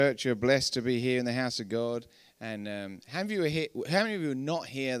Church, you're blessed to be here in the house of God. And how many of you are here? How many of you are not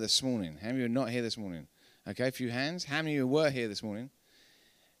here this morning? How many of you are not here this morning? Okay, a few hands. How many of you were here this morning?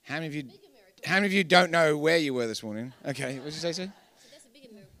 How many of you? How many of you don't know where you were this morning? Okay, what did you say, sir? That's a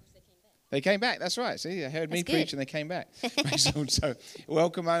bigger miracle because they came back. They came back. That's right. See, they heard me preach and they came back. So,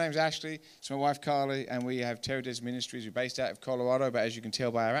 welcome. My name's Ashley. It's my wife Carly, and we have Teredes Ministries. We're based out of Colorado, but as you can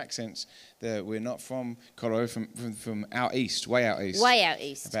tell by our accents, we're not from Colorado. From out east, way out east. Way out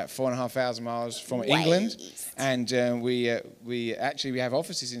east. About 4,500 miles from Way England, east. and we have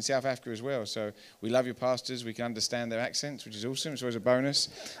offices in South Africa as well. So we love your pastors. We can understand their accents, which is awesome. It's always a bonus.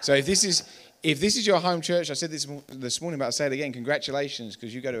 So if this is your home church, I said this morning, but I'll say it again, congratulations,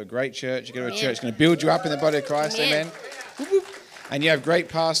 because you go to a great church. You go to a church that's going to build you up in the body of Christ. Amen. And you have great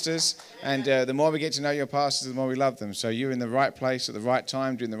pastors, and the more we get to know your pastors, the more we love them. So you're in the right place at the right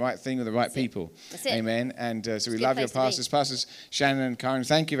time, doing the right thing with the right people. That's it. Amen. And so we love your pastors. Pastors Shannon and Karen,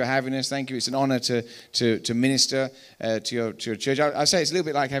 thank you for having us. Thank you. It's an honor to minister to your church. I say it's a little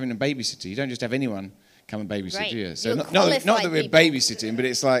bit like having a babysitter. You don't just have anyone come and babysit, do you? So not that we're babysitting, but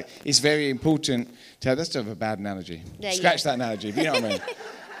it's like it's very important to have. That's sort of a bad analogy. Scratch that analogy, but you know what I mean.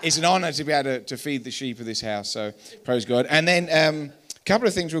 It's an honor to be able to feed the sheep of this house, so praise God. And then a couple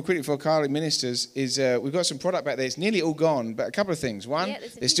of things real quickly before Carly ministers is we've got some product back there. It's nearly all gone, but a couple of things. One,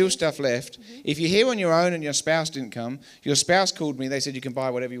 there's still stuff left. Mm-hmm. If you're here on your own and your spouse didn't come, your spouse called me. They said you can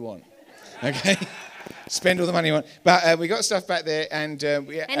buy whatever you want. Okay? Spend all the money you want. But we got stuff back there. And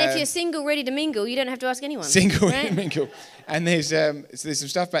if you're single, ready to mingle, you don't have to ask anyone. Single, ready to mingle. And there's some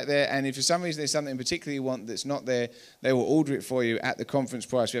stuff back there. And if for some reason there's something in particular you want that's not there, they will order it for you at the conference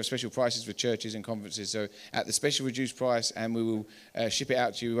price. We have special prices for churches and conferences. So at the special reduced price, and we will ship it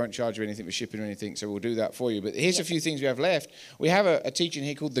out to you. We won't charge you anything for shipping or anything. So we'll do that for you. But here's a few things we have left. We have a teaching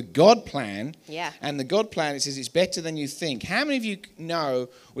here called the God Plan. Yeah. And the God Plan, it says it's better than you think. How many of you know,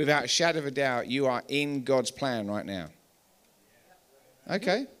 without a shadow of a doubt, you are in God's plan right now?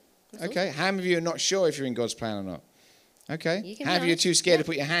 Okay. Okay. How many of you are not sure if you're in God's plan or not? Okay. How many of you are too scared to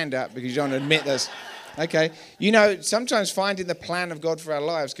put your hand up because you don't admit this? Okay. You know, sometimes finding the plan of God for our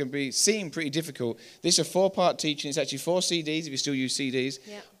lives can seem pretty difficult. This is a 4-part teaching. It's actually 4 CDs if you still use CDs.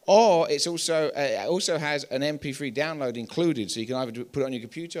 Yep. Or it also has an MP3 download included, so you can either put it on your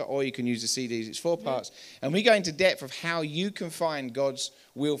computer or you can use the CDs. It's 4 parts. And we go into depth of how you can find God's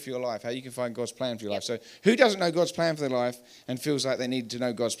will for your life, how you can find God's plan for your life. So who doesn't know God's plan for their life and feels like they need to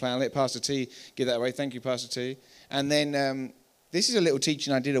know God's plan? I'll let Pastor T give that away. Thank you, Pastor T. And then this is a little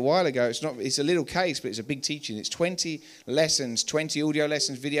teaching I did a while ago. It's a little case, but it's a big teaching. It's 20 lessons, 20 audio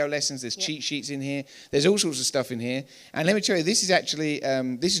lessons, video lessons. There's cheat sheets in here. There's all sorts of stuff in here. And let me tell you, this is actually,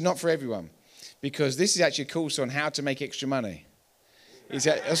 this is not for everyone, because this is actually a course on how to make extra money.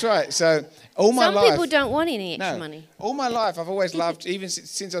 That's right. So all my life... Some people don't want any extra money. All my life, I've always loved, even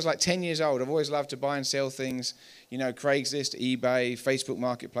since I was like 10 years old, I've always loved to buy and sell things, you know, Craigslist, eBay, Facebook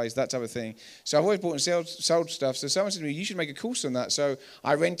Marketplace, that type of thing. So I've always bought and sold stuff. So someone said to me, you should make a course on that. So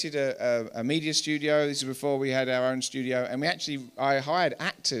I rented a media studio. This is before we had our own studio. And I hired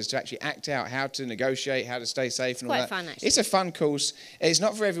actors to actually act out how to negotiate, how to stay safe and all that. It's quite fun, actually. It's a fun course. It's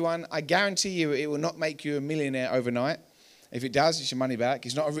not for everyone. I guarantee you it will not make you a millionaire overnight. If it does, it's your money back.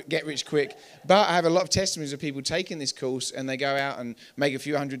 It's not a get rich quick. But I have a lot of testimonies of people taking this course and they go out and make a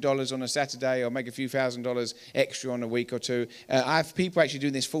few $100s on a Saturday or make a few $1,000s extra on a week or two. I have people actually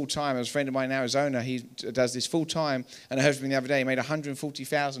doing this full time. There's a friend of mine in Arizona. He does this full time. And I heard from him the other day, he made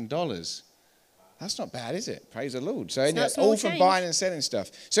 $140,000. That's not bad, is it? Praise the Lord. So anyway, all from buying and selling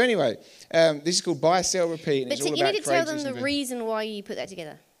stuff. So anyway, this is called Buy, Sell, Repeat. And but it's all you about need to tell them the reason why you put that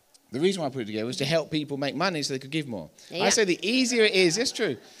together. The reason why I put it together was to help people make money so they could give more. Yeah. I say the easier it is, it's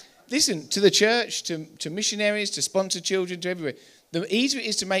true. Listen, to the church, to missionaries, to sponsor children, to everywhere. The easier it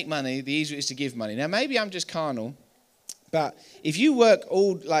is to make money, the easier it is to give money. Now, maybe I'm just carnal, but if you work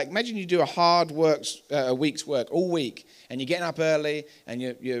imagine you do a week's work all week, and you're getting up early, and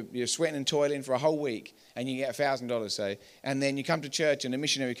you're sweating and toiling for a whole week, and you get $1,000, say, and then you come to church, and a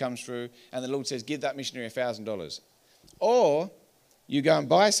missionary comes through, and the Lord says, give that missionary $1,000. Or you go and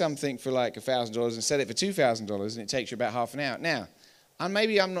buy something for like $1,000 and sell it for $2,000, and it takes you about half an hour. Now,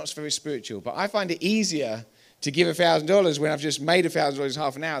 maybe I'm not very spiritual, but I find it easier to give $1,000 when I've just made $1,000 in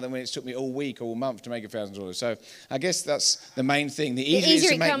half an hour than when it's took me all week or all month to make $1,000. So I guess that's the main thing. The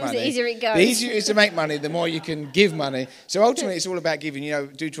easier it comes, the easier it goes. The easier it is to make money, the more you can give money. So ultimately, it's all about giving. You know,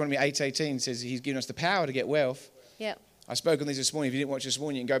 Deuteronomy 8:18 says He's given us the power to get wealth. Yeah. I spoke on this morning. If you didn't watch this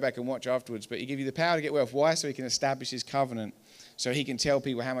morning, you can go back and watch afterwards. But He gives you the power to get wealth. Why? So He can establish His covenant. so he can tell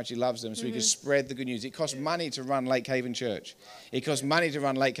people how much he loves them, so he can spread the good news. It costs money to run Lake Haven Church. It costs money to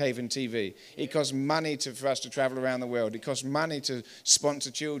run Lake Haven TV. It costs money for us to travel around the world. It costs money to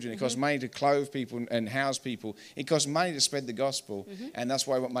sponsor children. It costs money to clothe people and house people. It costs money to spread the gospel, and that's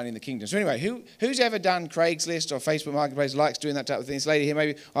why I want money in the kingdom. So anyway, who's ever done Craigslist or Facebook Marketplace, likes doing that type of thing? This lady here,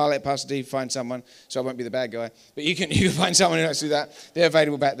 maybe I'll let Pastor D find someone, so I won't be the bad guy. But you can find someone who likes to do that. They're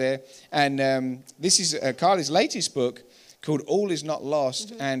available back there. And this is Carly's latest book, called All Is Not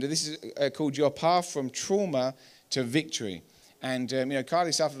Lost, and this is called Your Path from Trauma to Victory. And,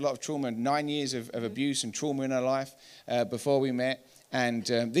 Carly suffered a lot of trauma, 9 years of abuse and trauma in her life before we met. And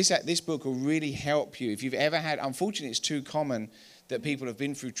this book will really help you. If you've ever had, unfortunately, it's too common that people have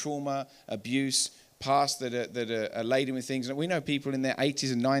been through trauma, abuse, past that are laden with things. And we know people in their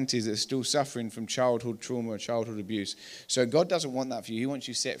 80s and 90s that are still suffering from childhood trauma or childhood abuse. So God doesn't want that for you. He wants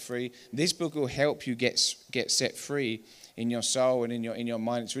you set free. This book will help you get set free in your soul and in your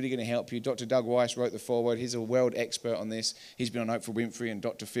mind. It's really going to help you. Dr. Doug Weiss wrote the foreword. He's a world expert on this. He's been on Oprah Winfrey and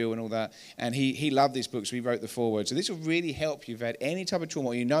Dr. Phil and all that. And he loved this book, so he wrote the foreword. So this will really help you if you've had any type of trauma,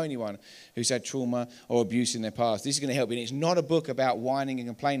 or you know anyone who's had trauma or abuse in their past. This is going to help you. And it's not a book about whining and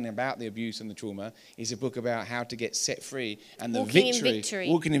complaining about the abuse and the trauma. It's a book about how to get set free and the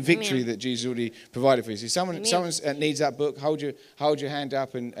walking in victory that Jesus already provided for you. So someone needs that book, hold your hand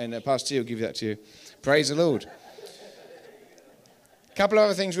up, and Pastor T will give that to you. Praise the Lord. A couple of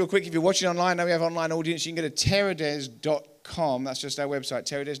other things real quick. If you're watching online, now we have online audience. You can go to terrades.com. That's just our website,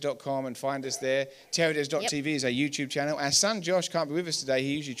 terrades.com, and find us there. Terrades.tv is our YouTube channel. Our son Josh can't be with us today.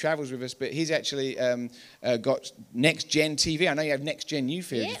 He usually travels with us, but he's actually got Next Gen TV. I know you have Next Gen Youth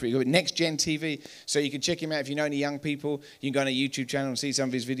here, but Next Gen TV. So you can check him out if you know any young people. You can go on a YouTube channel and see some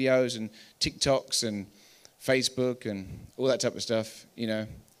of his videos and TikToks and Facebook and all that type of stuff, You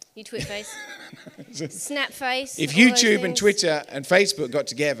twit face. Snap face. If YouTube and Twitter and Facebook got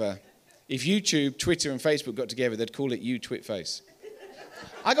together, they'd call it You Twit Face.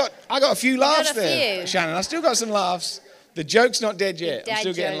 I got a few laughs there, Shannon. I still got some laughs. The joke's not dead yet. I'm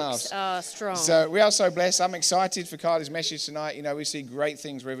still getting laughs. Are strong. So we are so blessed. I'm excited for Carly's message tonight. We see great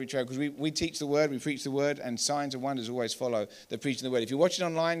things wherever we travel because we teach the word, we preach the word, and signs and wonders always follow the preaching of the word. If you're watching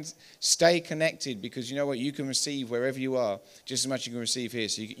online, stay connected because you know what? You can receive wherever you are just as much as you can receive here.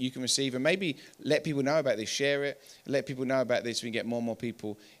 So you can receive and maybe let people know about this. Share it. Let people know about this so we can get more and more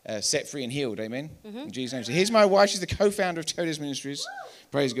people set free and healed. Amen? In Jesus' name. So here's my wife. She's the co-founder of Terrades Ministries.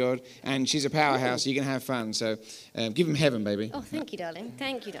 Praise God. And she's a powerhouse. So you can have fun. So give them heaven, baby. Oh, thank you, darling.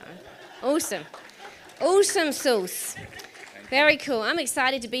 Thank you, darling. Awesome. Awesome sauce. Very cool. I'm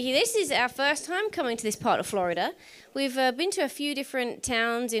excited to be here. This is our first time coming to this part of Florida. We've been to a few different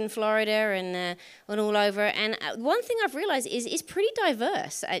towns in Florida and all over. And one thing I've realized is it's pretty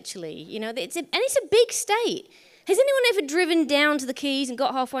diverse, actually. It's a big state. Has anyone ever driven down to the Keys and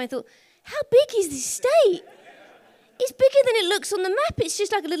got halfway and thought, how big is this state? It's bigger than it looks on the map. It's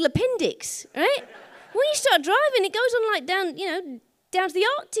just like a little appendix, right? When you start driving, it goes on like down to the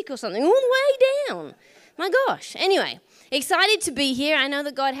Arctic or something, all the way down. My gosh. Anyway, excited to be here. I know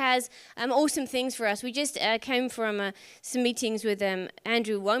that God has awesome things for us. We just came from some meetings with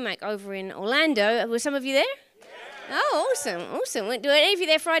Andrew Womack over in Orlando. Were some of you there? Yeah. Oh, awesome. Were any of you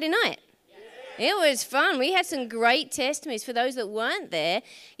there Friday night? It was fun. We had some great testimonies. For those that weren't there,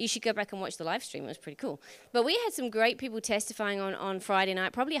 you should go back and watch the live stream. It was pretty cool. But we had some great people testifying on Friday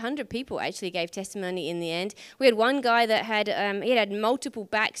night. Probably 100 people actually gave testimony in the end. We had one guy that had had multiple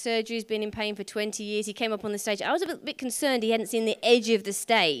back surgeries, been in pain for 20 years. He came up on the stage. I was a bit concerned he hadn't seen the edge of the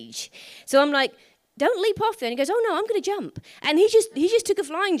stage. So I'm like, don't leap off there. And he goes, oh, no, I'm going to jump. And he just took a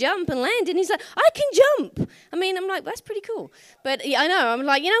flying jump and landed. And he's like, I can jump. I'm like, that's pretty cool. But I know. I'm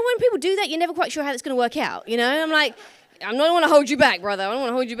like, when people do that, you're never quite sure how it's going to work out. I'm like, I don't want to hold you back, brother. I don't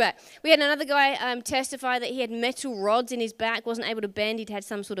want to hold you back. We had another guy testify that he had metal rods in his back, wasn't able to bend. He'd had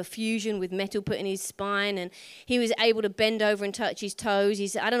some sort of fusion with metal put in his spine, and he was able to bend over and touch his toes. He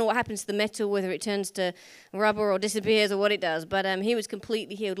said, I don't know what happens to the metal, whether it turns to rubber or disappears or what it does, but he was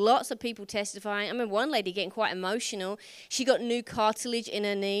completely healed. Lots of people testifying. I remember one lady getting quite emotional. She got new cartilage in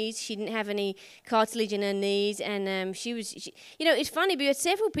her knees. She didn't have any cartilage in her knees, and it's funny, but we had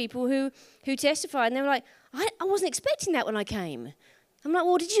several people who testified, and they were like, I wasn't expecting that when I came. I'm like,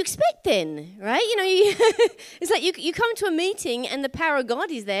 well, what did you expect then, right? It's like you come to a meeting and the power of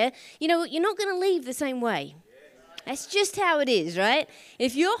God is there. You're not going to leave the same way. That's just how it is, right?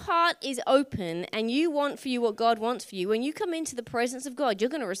 If your heart is open and you want for you what God wants for you, when you come into the presence of God, you're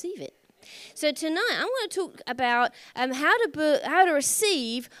going to receive it. So tonight, I want to talk about how to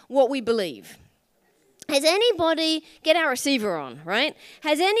receive what we believe. Has anybody, get our receiver on, right?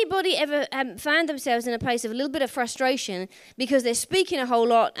 Has anybody ever found themselves in a place of a little bit of frustration because they're speaking a whole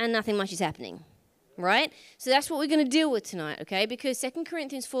lot and nothing much is happening, right? So that's what we're going to deal with tonight, okay? Because 2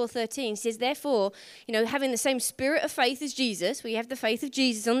 Corinthians 4:13 says, therefore, having the same spirit of faith as Jesus, we have the faith of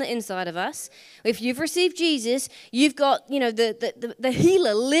Jesus on the inside of us. If you've received Jesus, you've got, the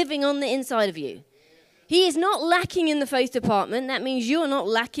healer living on the inside of you. He is not lacking in the faith department. That means you're not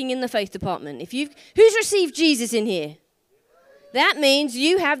lacking in the faith department. Who's received Jesus in here? That means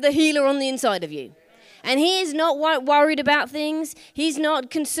you have the healer on the inside of you. And he is not worried about things. He's not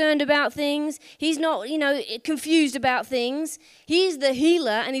concerned about things. He's not, confused about things. He's the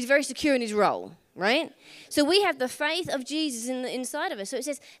healer, and he's very secure in his role, right? So we have the faith of Jesus in the inside of us. So it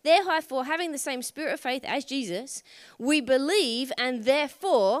says, therefore, having the same spirit of faith as Jesus, we believe, and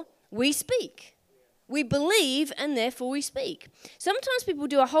therefore we speak. We believe, and therefore we speak. Sometimes people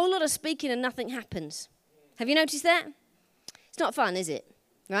do a whole lot of speaking and nothing happens. Have you noticed that? It's not fun, is it?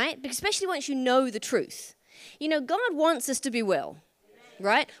 Right? Because especially once you know the truth. God wants us to be well.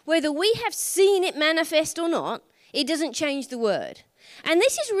 Right? Whether we have seen it manifest or not, it doesn't change the word. And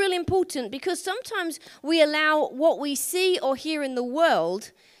this is really important because sometimes we allow what we see or hear in the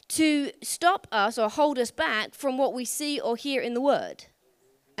world to stop us or hold us back from what we see or hear in the word.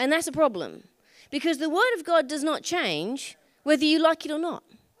 And that's a problem. Because the word of God does not change whether you like it or not.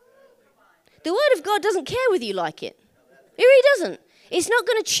 The word of God doesn't care whether you like it. It really doesn't. It's not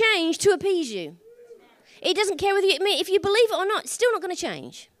going to change to appease you. It doesn't care whether if you believe it or not, it's still not going to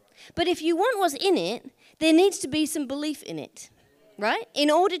change. But if you want what's in it, there needs to be some belief in it. Right?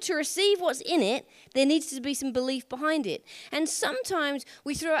 In order to receive what's in it, there needs to be some belief behind it. And sometimes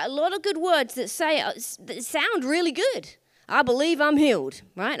we throw out a lot of good words that sound really good. I believe I'm healed,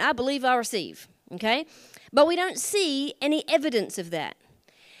 right? I believe I receive. Okay? But we don't see any evidence of that.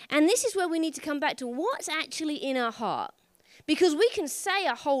 And this is where we need to come back to what's actually in our heart. Because we can say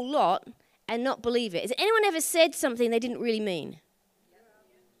a whole lot and not believe it. Has anyone ever said something they didn't really mean?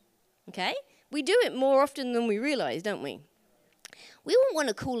 Okay? We do it more often than we realize, don't we? We wouldn't want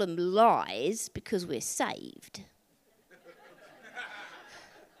to call them lies because we're saved.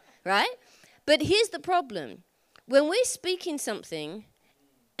 Right? But here's the problem. When we're speaking something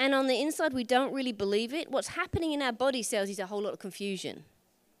and on the inside we don't really believe it, what's happening in our body cells is a whole lot of confusion.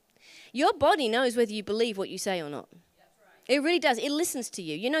 Your body knows whether you believe what you say or not. It really does. It listens to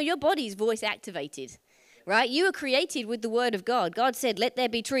you. Your body's voice activated, right? You were created with the word of God. God said, let there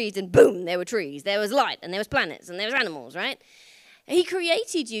be trees, and boom, there were trees. There was light, and there was planets, and there was animals, right? He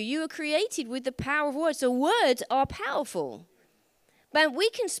created you. You were created with the power of words. So words are powerful. But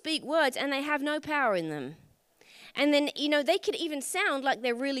we can speak words, and they have no power in them. And then, they could even sound like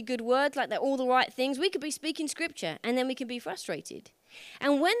they're really good words, like they're all the right things. We could be speaking scripture, and then we can be frustrated.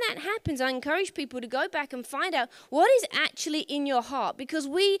 And when that happens, I encourage people to go back and find out what is actually in your heart. Because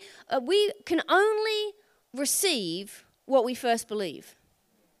we can only receive what we first believe.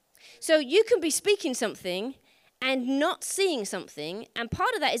 So you can be speaking something and not seeing something, and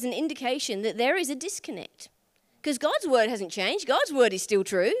part of that is an indication that there is a disconnect. Because God's word hasn't changed. God's word is still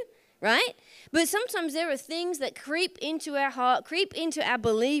true, right? But sometimes there are things that creep into our heart, creep into our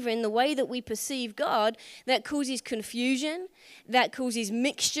believer in the way that we perceive God that causes confusion, that causes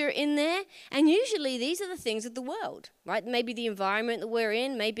mixture in there. And usually these are the things of the world, right? Maybe the environment that we're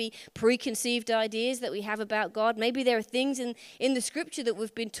in, maybe preconceived ideas that we have about God. Maybe there are things in the scripture that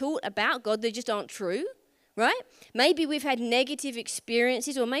we've been taught about God that just aren't true, right? Maybe we've had negative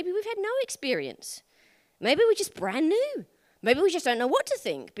experiences, or maybe we've had no experience. Maybe we're just brand new. Maybe we just don't know what to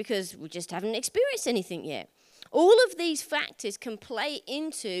think because we just haven't experienced anything yet. All of these factors can play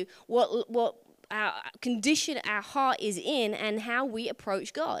into what our condition our heart is in and how we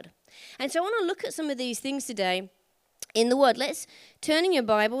approach God. And so I want to look at some of these things today in the Word. Let's turn in your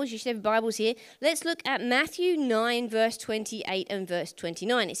Bibles. You should have Bibles here. Let's look at Matthew 9, verse 28 and verse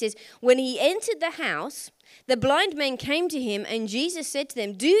 29. It says, when he entered the house, the blind men came to him, and Jesus said to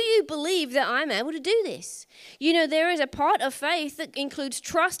them, do you believe that I'm able to do this? There is a part of faith that includes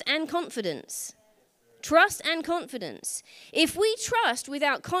trust and confidence. Trust and confidence. If we trust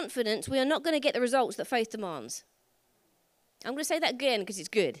without confidence, we are not going to get the results that faith demands. I'm going to say that again because it's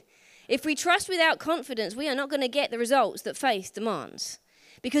good. If we trust without confidence, we are not going to get the results that faith demands.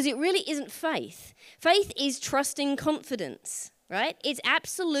 Because it really isn't faith. Faith is trusting confidence. Right? It's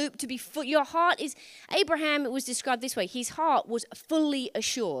absolute to be full. Your heart is, Abraham, it was described this way. His heart was fully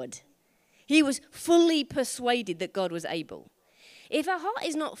assured. He was fully persuaded that God was able. If our heart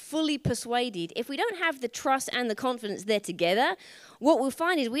is not fully persuaded, if we don't have the trust and the confidence there together, what we'll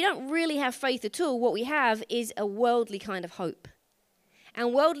find is we don't really have faith at all. What we have is a worldly kind of hope.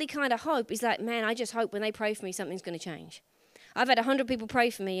 And worldly kind of hope is like, man, I just hope when they pray for me, something's going to change. I've had 100 people pray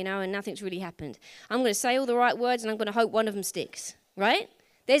for me, and nothing's really happened. I'm going to say all the right words, and I'm going to hope one of them sticks, right?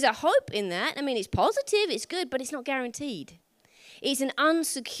 There's a hope in that. I mean, it's positive, it's good, but it's not guaranteed. It's an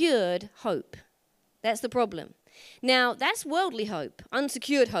unsecured hope. That's the problem. Now, that's worldly hope,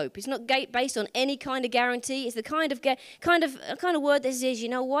 unsecured hope. It's not based on any kind of guarantee. It's the kind of word that says, you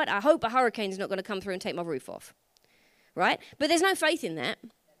know what, I hope a hurricane's not going to come through and take my roof off, right? But there's no faith in that.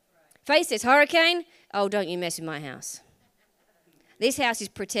 Faith says, hurricane, oh, don't you mess with my house. This house is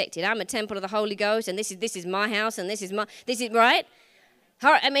protected. I'm a temple of the Holy Ghost, and this is my house, and this is right.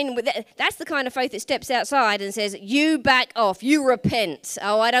 I mean, that's the kind of faith that steps outside and says, you back off, you repent.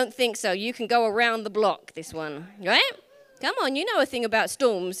 Oh, I don't think so. You can go around the block, this one, right? Come on, you know a thing about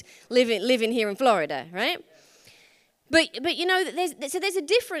storms living here in Florida, right? But you know, there's a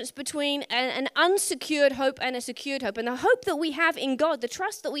difference between an unsecured hope and a secured hope. And the hope that we have in God, the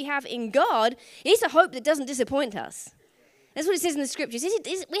trust that we have in God, is a hope that doesn't disappoint us. That's what it says in the scriptures.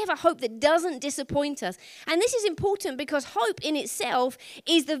 We have a hope that doesn't disappoint us. And this is important because hope in itself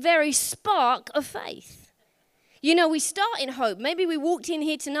is the very spark of faith. You know, we start in hope. Maybe we walked in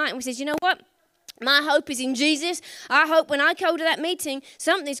here tonight and we said, you know what? My hope is in Jesus. I hope when I go to that meeting,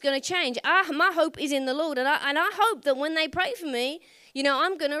 something's going to change. My hope is in the Lord. And I hope that when they pray for me, you know,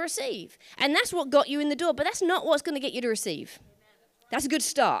 I'm going to receive. And that's what got you in the door. But that's not what's going to get you to receive. That's a good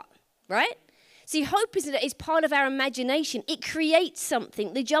start, right? See, hope is part of our imagination. It creates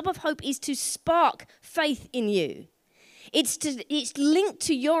something. The job of hope is to spark faith in you. It's linked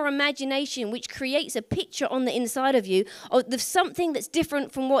to your imagination, which creates a picture on the inside of you of something that's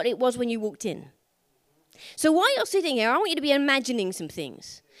different from what it was when you walked in. So while you're sitting here, I want you to be imagining some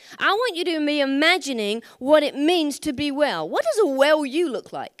things. I want you to be imagining what it means to be well. What does a well you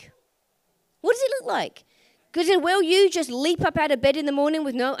look like? What does it look like? Does a well you just leap up out of bed in the morning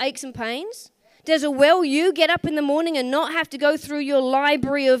with no aches and pains? Does a well you get up in the morning and not have to go through your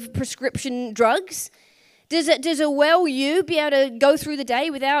library of prescription drugs? Does a well you be able to go through the day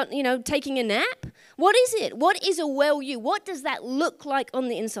without, you know, taking a nap? What is it? What is a well you? What does that look like on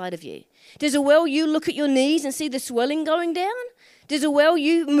the inside of you? Does a well you look at your knees and see the swelling going down? Does a well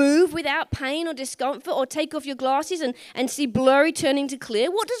you move without pain or discomfort or take off your glasses and see blurry turning to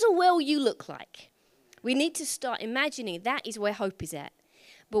clear? What does a well you look like? We need to start imagining that is where hope is at.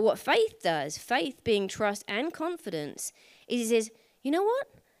 But what faith does, faith being trust and confidence, is it says, you know what?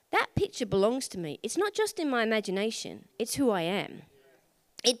 That picture belongs to me. It's not just in my imagination. It's who I am.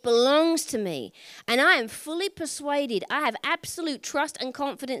 It belongs to me. And I am fully persuaded, I have absolute trust and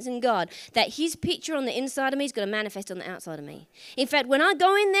confidence in God that his picture on the inside of me is going to manifest on the outside of me. In fact, when I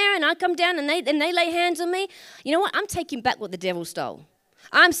go in there and I come down and they lay hands on me, you know what? I'm taking back what the devil stole.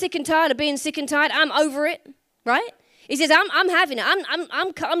 I'm sick and tired of being sick and tired. I'm over it, right? He says, I'm having it.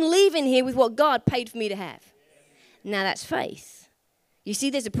 I'm leaving here with what God paid for me to have. Now that's faith. You see,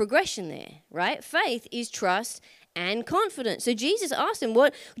 there's a progression there, right? Faith is trust and confidence. So Jesus asked him,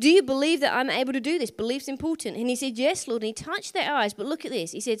 "What do you believe that I'm able to do this? Belief's important." And he said, "Yes, Lord." And he touched their eyes. But look at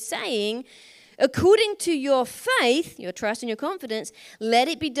this. He said, saying, "According to your faith, your trust and your confidence, let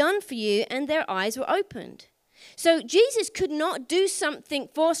it be done for you." And their eyes were opened. So Jesus could not do something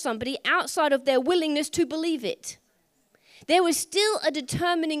for somebody outside of their willingness to believe it. There was still a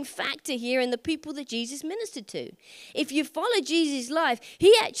determining factor here in the people that Jesus ministered to. If you follow Jesus' life,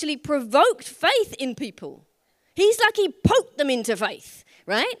 he actually provoked faith in people. He's like he poked them into faith,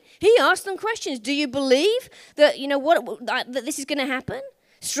 right? He asked them questions. Do you believe that, that this is going to happen?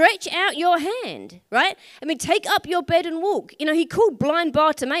 Stretch out your hand, right? I mean, take up your bed and walk. He called blind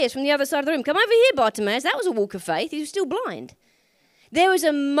Bartimaeus from the other side of the room. Come over here, Bartimaeus. That was a walk of faith. He was still blind. There was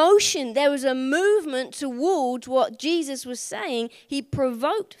a motion, there was a movement towards what Jesus was saying. He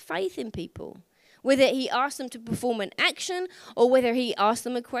provoked faith in people, whether he asked them to perform an action or whether he asked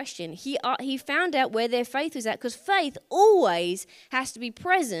them a question. He found out where their faith was at, because faith always has to be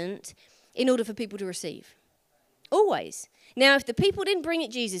present in order for people to receive. Always. Now, if the people didn't bring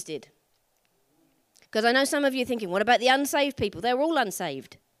it, Jesus did. Because I know some of you are thinking, what about the unsaved people? They're all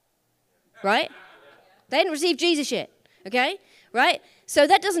unsaved, right? They hadn't received Jesus yet, okay? Right? So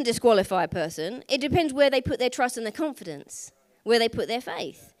that doesn't disqualify a person. It depends where they put their trust and their confidence, where they put their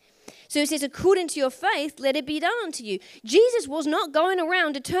faith. So it says, according to your faith, let it be done unto you. Jesus was not going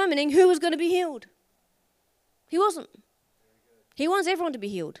around determining who was going to be healed. He wasn't. He wants everyone to be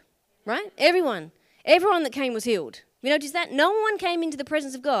healed, right? Everyone. Everyone that came was healed. You notice that? No one came into the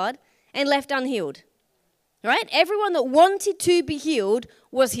presence of God and left unhealed, right? Everyone that wanted to be healed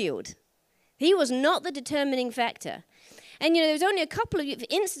was healed. He was not the determining factor. And, there was only a couple of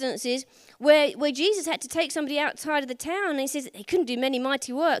instances where Jesus had to take somebody outside of the town, and he says he couldn't do many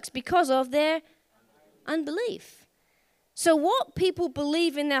mighty works because of their unbelief. So what people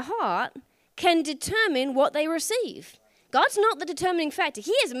believe in their heart can determine what they receive. God's not the determining factor.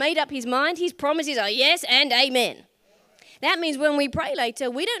 He has made up his mind. His promises are yes and amen. That means when we pray later,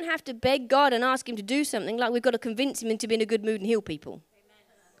 we don't have to beg God and ask him to do something like we've got to convince him into being in a good mood and heal people.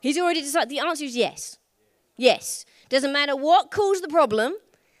 He's already decided. The answer is yes. Yes. Doesn't matter what caused the problem.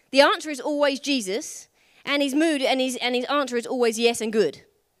 The answer is always Jesus, and his mood and his answer is always yes and good.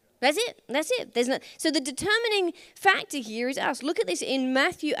 That's it. That's it. So the determining factor here is us. Look at this in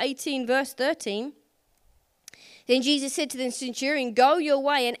Matthew 18, verse 13. Then Jesus said to the centurion, "Go your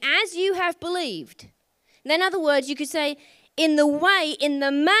way, and as you have believed." In other words, you could say, in the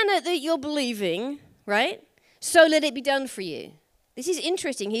manner that you're believing, right? So let it be done for you. This is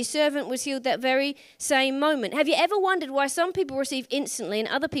interesting. His servant was healed that very same moment. Have you ever wondered why some people receive instantly and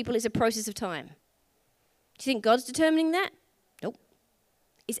other people it's a process of time? Do you think God's determining that? Nope.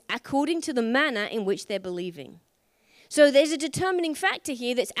 It's according to the manner in which they're believing. So there's a determining factor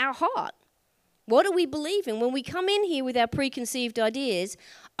here that's our heart. What are we believing? When we come in here with our preconceived ideas,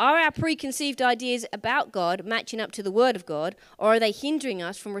 are our preconceived ideas about God matching up to the Word of God, or are they hindering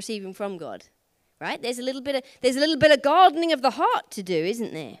us from receiving from God? Right? There's a little bit of gardening of the heart to do,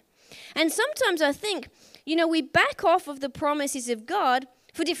 isn't there? And sometimes I think, we back off of the promises of God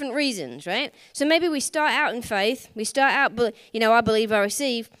for different reasons, right? So maybe we start out in faith, we start out, I believe, I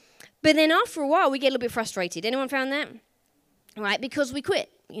receive, but then after a while we get a little bit frustrated. Anyone found that? Right? Because we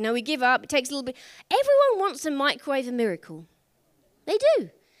quit. We give up. It takes a little bit. Everyone wants a microwave miracle. They do.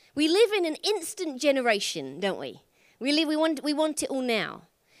 We live in an instant generation, don't we? We want it all now.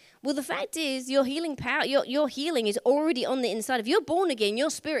 Well, the fact is, your healing power, your healing is already on the inside. If you're born again, your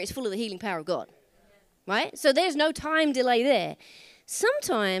spirit is full of the healing power of God. Right? So there's no time delay there.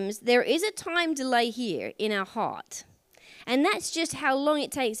 Sometimes there is a time delay here in our heart. And that's just how long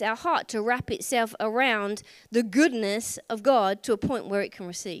it takes our heart to wrap itself around the goodness of God to a point where it can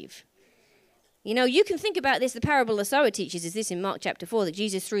receive. You can think about this. The parable of the sower teaches us this in Mark chapter 4, that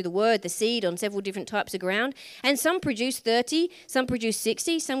Jesus threw the word, the seed, on several different types of ground. And some produced 30, some produced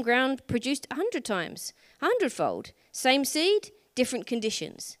 60, some ground produced 100 times, 100-fold. Same seed, different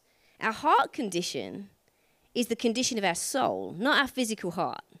conditions. Our heart condition is the condition of our soul, not our physical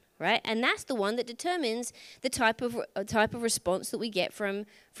heart. Right? And that's the one that determines the type of response that we get from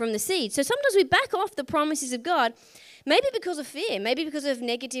the seed. So sometimes we back off the promises of God, maybe because of fear, maybe because of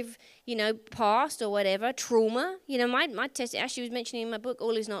negative, past or whatever, trauma. My test, as she was mentioning in my book,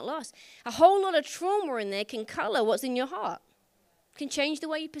 All Is Not Lost, a whole lot of trauma in there can color what's in your heart, can change the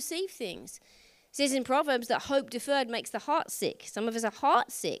way you perceive things. It says in Proverbs that hope deferred makes the heart sick. Some of us are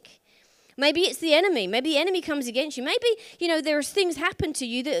heart sick. Maybe it's the enemy. Maybe the enemy comes against you. Maybe, there's things happen to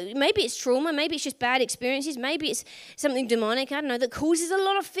you that maybe it's trauma. Maybe it's just bad experiences. Maybe it's something demonic, I don't know, that causes a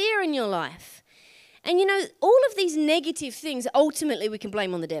lot of fear in your life. And, all of these negative things, ultimately we can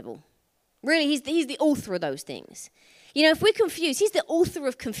blame on the devil. Really, he's the author of those things. If we're confused, he's the author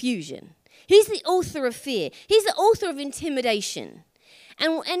of confusion. He's the author of fear. He's the author of intimidation.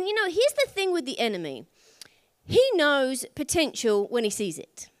 And here's the thing with the enemy. He knows potential when he sees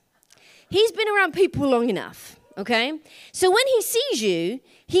it. He's been around people long enough, okay? So when he sees you,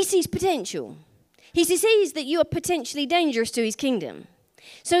 he sees potential. He sees that you are potentially dangerous to his kingdom.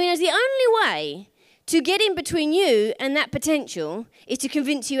 So he knows the only way to get in between you and that potential is to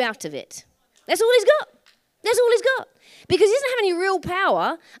convince you out of it. That's all he's got. That's all he's got. Because he doesn't have any real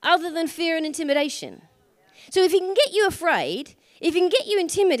power other than fear and intimidation. So if he can get you afraid, if he can get you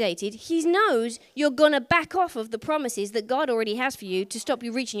intimidated, he knows you're going to back off of the promises that God already has for you to stop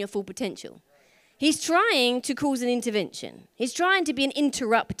you reaching your full potential. He's trying to cause an intervention. He's trying to be an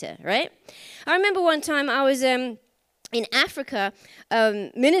interrupter, right? I remember one time I was in Africa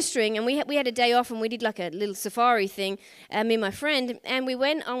ministering, and we had a day off, and we did like a little safari thing, me and my friend, and we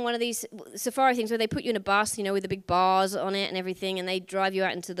went on one of these safari things where they put you in a bus, with the big bars on it and everything, and they drive you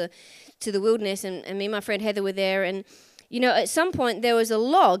out into the wilderness, and me and my friend Heather were there, and at some point there was a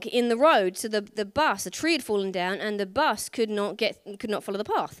log in the road, so the bus, a tree had fallen down, and the bus could not follow the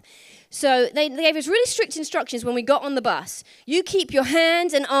path. So they gave us really strict instructions when we got on the bus. You keep your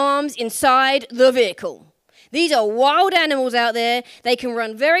hands and arms inside the vehicle. These are wild animals out there. They can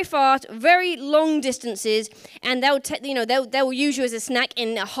run very fast, very long distances, and they will use you as a snack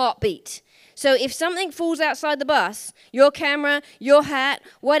in a heartbeat. So if something falls outside the bus, your camera, your hat,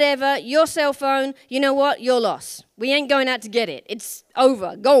 whatever, your cell phone, you know what? You're lost. We ain't going out to get it. It's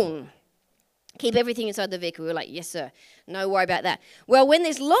over. Gone. Keep everything inside the vehicle. We were like, yes, sir. No worry about that. Well, when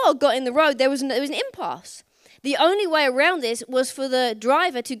this log got in the road, there was an impasse. The only way around this was for the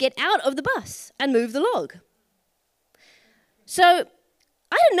driver to get out of the bus and move the log. So I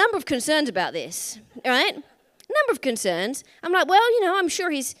had a number of concerns about this, right? A number of concerns. I'm like, well, I'm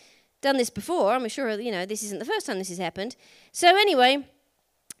sure he's done this before. I'm sure, this isn't the first time this has happened. So anyway,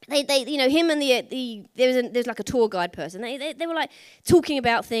 him and there's like a tour guide person. They were like talking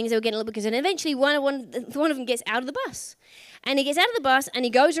about things. They were getting a little bit concerned. And eventually, one of them gets out of the bus, and he gets out of the bus and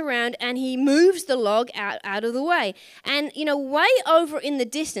he goes around and he moves the log out of the way. And way over in the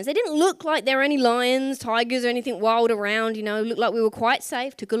distance, they didn't look like there were any lions, tigers, or anything wild around. Looked like we were quite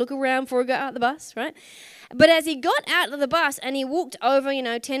safe. Took a look around before we got out of the bus, right? But as he got out of the bus and he walked over,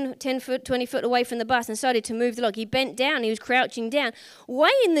 10 foot, 20 foot away from the bus and started to move the log, he bent down, he was crouching down.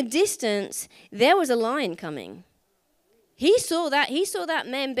 Way in the distance, there was a lion coming. He saw that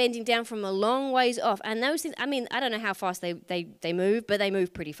man bending down from a long ways off. And those things, I don't know how fast they move, but they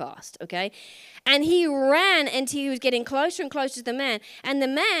move pretty fast, okay? And he ran until he was getting closer and closer to the man. And the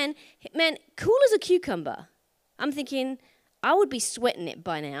man, cool as a cucumber. I'm thinking, I would be sweating it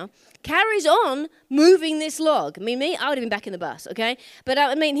by now. Carries on moving this log. I would have been back in the bus, okay? But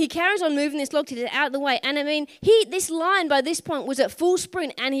he carries on moving this log to get out of the way. And this lion by this point was at full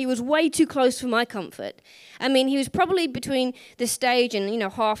sprint, and he was way too close for my comfort. He was probably between the stage and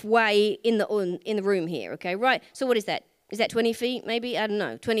halfway in the room here, okay? Right. So what is that? Is that 20 feet maybe? I don't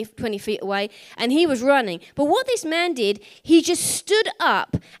know, 20 feet away. And he was running. But what this man did, he just stood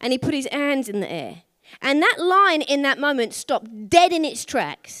up and he put his hands in the air. And that lion in that moment stopped dead in its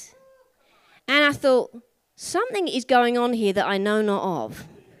tracks. And I thought, something is going on here that I know not of.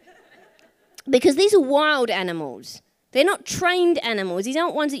 Because these are wild animals. They're not trained animals. These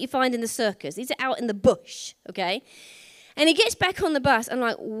aren't ones that you find in the circus. These are out in the bush, okay? And he gets back on the bus. I'm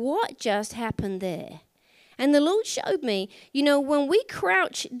like, what just happened there? And the Lord showed me, when we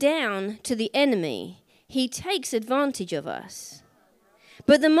crouch down to the enemy, he takes advantage of us.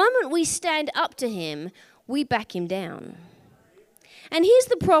 But the moment we stand up to him, we back him down. And here's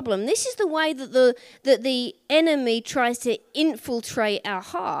the problem. This is the way that the enemy tries to infiltrate our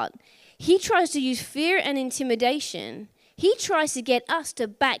heart. He tries to use fear and intimidation. He tries to get us to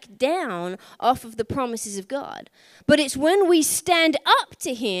back down off of the promises of God. But it's when we stand up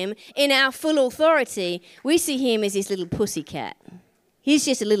to him in our full authority, we see him as this little pussycat. He's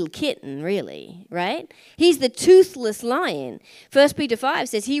just a little kitten, really, right? He's the toothless lion. 1 Peter 5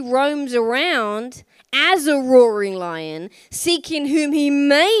 says he roams around as a roaring lion, seeking whom he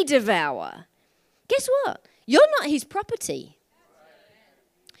may devour. Guess what? You're not his property.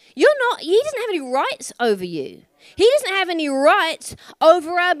 He doesn't have any rights over you. He doesn't have any rights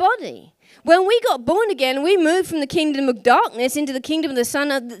over our body. When we got born again, we moved from the kingdom of darkness into the kingdom of the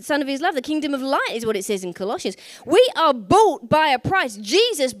Son of his love. The kingdom of light is what it says in Colossians. We are bought by a price.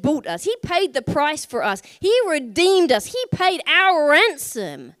 Jesus bought us. He paid the price for us. He redeemed us. He paid our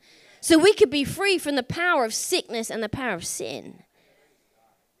ransom so we could be free from the power of sickness and the power of sin.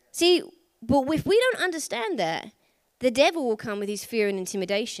 See, but if we don't understand that, the devil will come with his fear and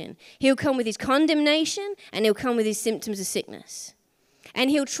intimidation. He'll come with his condemnation, and he'll come with his symptoms of sickness.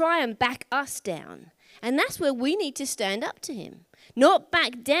 And he'll try and back us down. And that's where we need to stand up to him. Not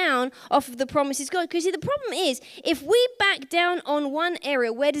back down off of the promises of God. Because see, the problem is, if we back down on one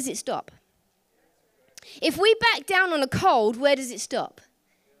area, where does it stop? If we back down on a cold, where does it stop?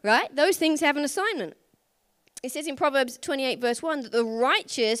 Right? Those things have an assignment. It says in Proverbs 28 verse 1 that the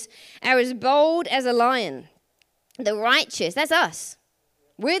righteous are as bold as a lion. The righteous, that's us.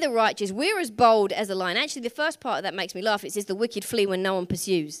 We're the righteous. We're as bold as a lion. Actually, the first part of that makes me laugh. It says the wicked flee when no one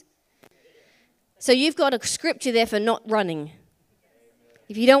pursues. So you've got a scripture there for not running.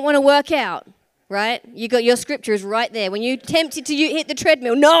 If you don't want to work out, right, you got your scripture is right there. When you're tempted to hit the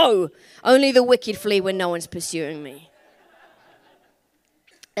treadmill, no, only the wicked flee when no one's pursuing me.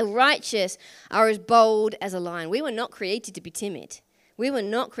 The righteous are as bold as a lion. We were not created to be timid. We were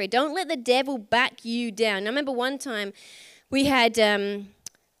not created. Don't let the devil back you down. I remember one time we had...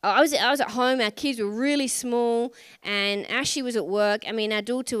 I was at home, our kids were really small, and Ashley was at work. Our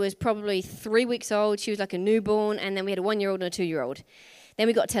daughter was probably 3 weeks old. She was like a newborn, and then we had a 1-year-old and a 2-year-old. Then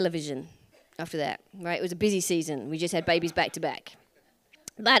we got television after that, right? It was a busy season. We just had babies back to back.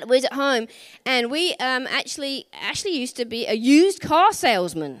 But we was at home, and we Ashley used to be a used car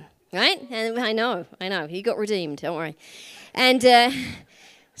salesman, right? And I know. He got redeemed, don't worry. And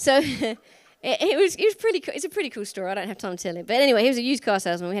so... It was pretty cool. It's a pretty cool story. I don't have time to tell it. But anyway, he was a used car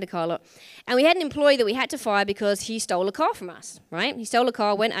salesman. We had a car lot. And we had an employee that we had to fire because he stole a car from us, right? He stole a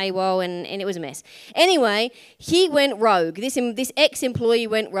car, went AWOL, and it was a mess. Anyway, he went rogue. This ex-employee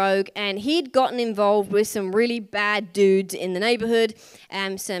went rogue, and he'd gotten involved with some really bad dudes in the neighborhood,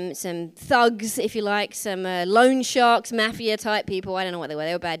 some thugs, if you like, some loan sharks, mafia-type people. I don't know what they were.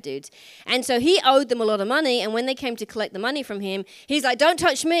 They were bad dudes. And so he owed them a lot of money, and when they came to collect the money from him, he's like, don't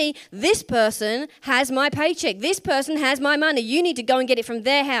touch me. This person has my paycheck. This person has my money. You need to go and get it from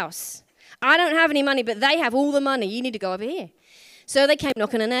their house. I don't have any money, but they have all the money. You need to go over here. So they came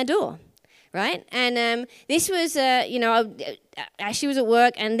knocking on our door, right? And this was, Ashley was at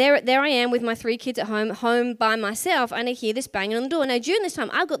work, and there I am with my 3 kids at home by myself, and I hear this banging on the door. Now, during this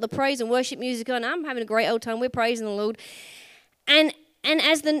time, I've got the praise and worship music on. I'm having a great old time. We're praising the Lord. And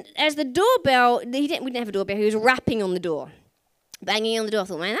as the doorbell, we didn't have a doorbell. He was rapping on the door, banging on the door. I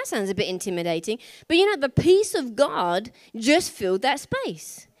thought, man, that sounds a bit intimidating. But, the peace of God just filled that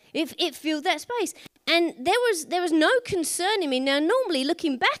space. It filled that space. And there was no concern in me. Now, normally,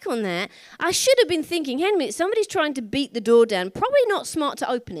 looking back on that, I should have been thinking, hang on a minute, somebody's trying to beat the door down. Probably not smart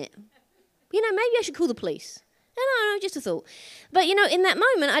to open it. Maybe I should call the police. No, just a thought. But, in that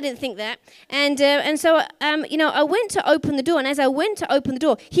moment, I didn't think that. And so, I went to open the door. And as I went to open the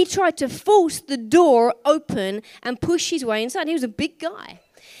door, he tried to force the door open and push his way inside. He was a big guy.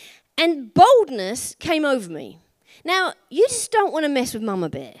 And boldness came over me. Now, you just don't want to mess with Mama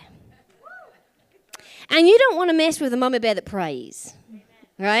Bear. And you don't want to mess with a Mama Bear that prays.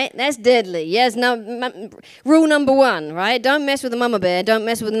 Right? That's deadly. Yes, rule number 1, right? Don't mess with a Mama Bear. Don't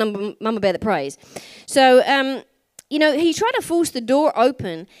mess with a Mama Bear that prays. So, he tried to force the door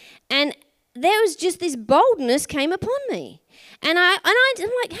open, and there was just this boldness came upon me. And I'm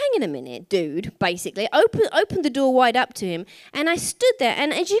like, hang on a minute, dude, basically. Opened the door wide up to him, and I stood there,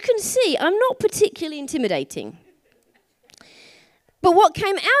 and as you can see, I'm not particularly intimidating. But what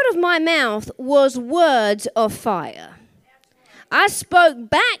came out of my mouth was words of fire. I spoke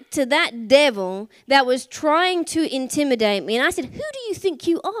back to that devil that was trying to intimidate me, and I said, who do you think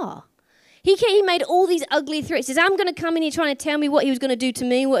you are? He made all these ugly threats. He says, I'm going to come in here trying to tell me what he was going to do to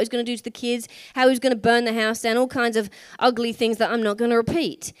me, what he was going to do to the kids, how he was going to burn the house down, all kinds of ugly things that I'm not going to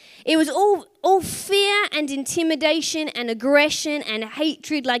repeat. It was all fear and intimidation and aggression and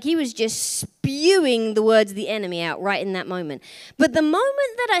hatred, like he was just spewing the words of the enemy out right in that moment. But the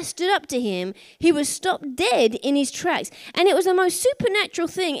moment that I stood up to him, he was stopped dead in his tracks. And it was the most supernatural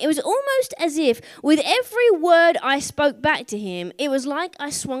thing. It was almost as if with every word I spoke back to him, it was like I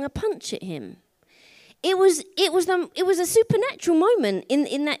swung a punch at him. It was a supernatural moment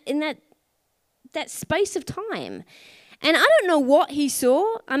in that space of time. And I don't know what he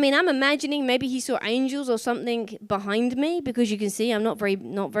saw. I mean, I'm imagining maybe he saw angels or something behind me, because you can see I'm not very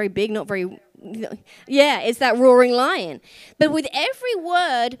big, not very. Yeah, it's that roaring lion. But with every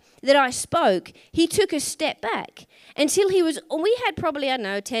word that I spoke, he took a step back until we had probably,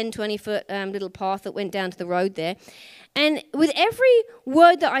 10, 20 foot little path that went down to the road there. And with every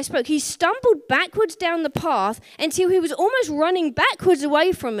word that I spoke, he stumbled backwards down the path until he was almost running backwards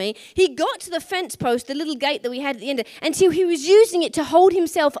away from me. He got to the fence post, the little gate that we had at the end, until he was using it to hold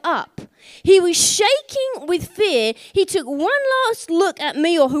himself up. He was shaking with fear. He took one last look at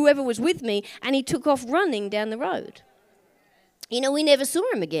me or whoever was with me, and he took off running down the road. We never saw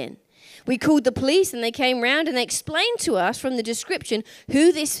him again. We called the police, and they came round and they explained to us from the description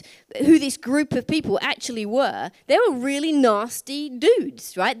who this group of people actually were. They were really nasty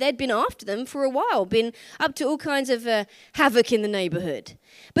dudes, right? They'd been after them for a while, been up to all kinds of havoc in the neighborhood.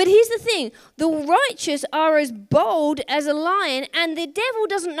 But here's the thing. The righteous are as bold as a lion, and the devil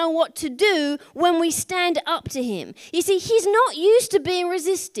doesn't know what to do when we stand up to him. You see, he's not used to being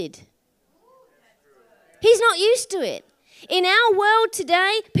resisted. He's not used to it. In our world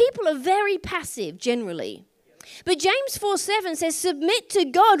today, people are very passive generally. But James 4:7 says, submit to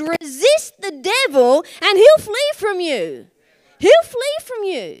God, resist the devil, and he'll flee from you. He'll flee from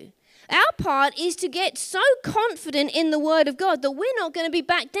you. Our part is to get so confident in the word of God that we're not going to be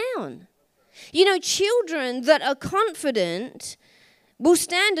backed down. Children that are confident will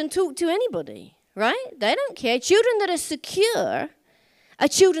stand and talk to anybody, right? They don't care. Children that are secure are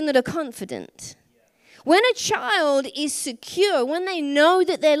children that are confident. When a child is secure, when they know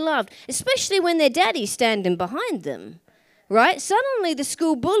that they're loved, especially when their daddy's standing behind them, right? Suddenly the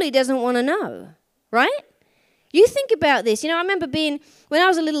school bully doesn't want to know, right? You think about this. I remember when I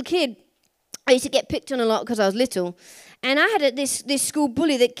was a little kid, I used to get picked on a lot because I was little, and I had this school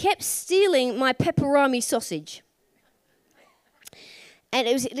bully that kept stealing my pepperoni sausage. And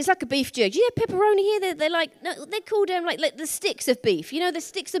it's like a beef jerky. Do you have pepperoni here? They're called like the sticks of beef. The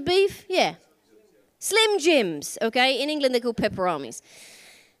sticks of beef? Yeah. Slim Jims, okay? In England, they're called pepperonis.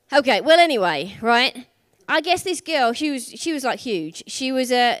 Okay, well, anyway, right? I guess this girl, she was like huge. She was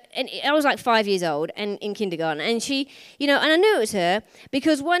and I was like 5 years old and in kindergarten, and she, and I knew it was her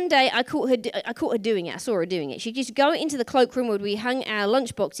because one day I caught her doing it. I saw her doing it. She'd just go into the cloakroom where we hung our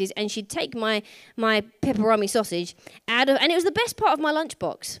lunch boxes, and she'd take my pepperoni sausage and it was the best part of my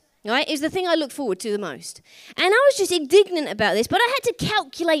lunchbox. Right, it was the thing I looked forward to the most, and I was just indignant about this. But I had to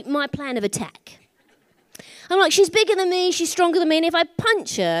calculate my plan of attack. I'm like, she's bigger than me, she's stronger than me, and if I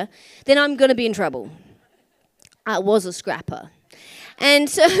punch her, then I'm going to be in trouble. I was a scrapper. And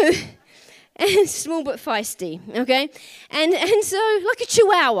so, small but feisty, okay? And so, like a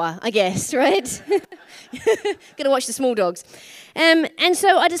chihuahua, I guess, right? Gonna watch the small dogs. And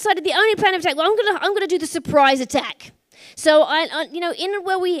so I decided the only plan of attack, well, I'm gonna do the surprise attack. So, in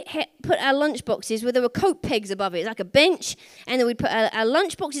where we put our lunch boxes, where there were coat pegs above it, it's like a bench, and then we'd put our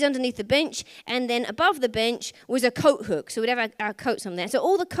lunch boxes underneath the bench, and then above the bench was a coat hook, so we'd have our coats on there. So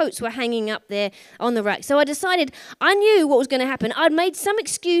all the coats were hanging up there on the rack. So I decided, I knew what was going to happen. I'd made some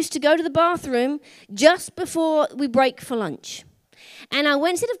excuse to go to the bathroom just before we break for lunch. And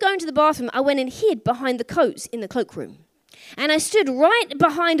instead of going to the bathroom, I went and hid behind the coats in the cloakroom. And I stood right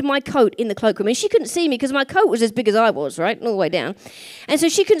behind my coat in the cloakroom. And she couldn't see me because my coat was as big as I was, right? All the way down. And so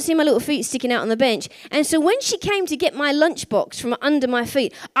she couldn't see my little feet sticking out on the bench. And so when she came to get my lunchbox from under my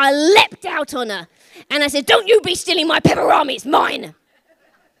feet, I leapt out on her. And I said, "Don't you be stealing my pepperami, it's mine."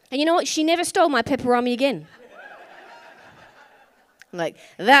 And you know what? She never stole my pepperami again. Like,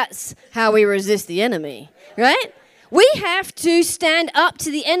 that's how we resist the enemy, right? We have to stand up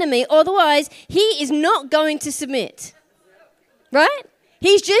to the enemy, otherwise he is not going to submit. Right?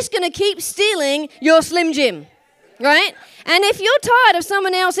 He's just going to keep stealing your Slim Jim, right? And if you're tired of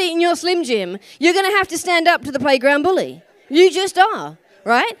someone else eating your Slim Jim, you're going to have to stand up to the playground bully. You just are,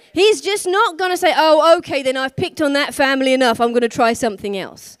 right? He's just not going to say, "Oh, okay, then I've picked on that family enough. I'm going to try something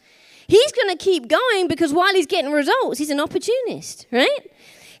else." He's going to keep going because while he's getting results, he's an opportunist, right?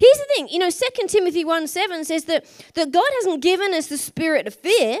 Here's the thing. 2 Timothy 1:7 says that God hasn't given us the spirit of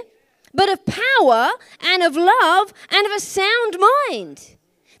fear, but of power and of love and of a sound mind.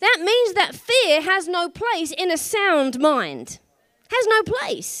 That means that fear has no place in a sound mind. Has no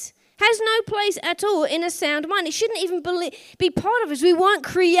place. Has no place at all in a sound mind. It shouldn't even be part of us. We weren't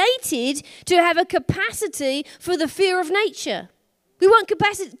created to have a capacity for the fear of nature. We weren't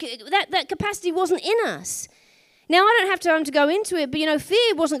that capacity wasn't in us. Now, I don't have time to go into it, but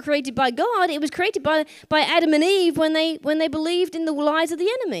fear wasn't created by God. It was created by Adam and Eve when they believed in the lies of the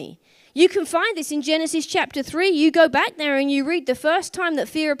enemy. You can find this in Genesis chapter 3. You go back there and you read the first time that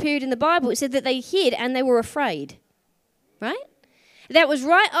fear appeared in the Bible. It said that they hid and they were afraid. Right? That was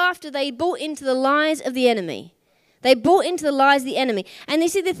right after they bought into the lies of the enemy. They bought into the lies of the enemy. And they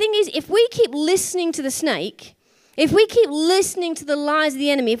said the thing is, if we keep listening to the snake, if we keep listening to the lies of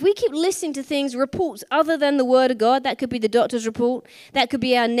the enemy, if we keep listening to things, reports other than the word of God, that could be the doctor's report, that could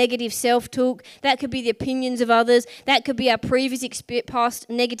be our negative self-talk, that could be the opinions of others, that could be our previous past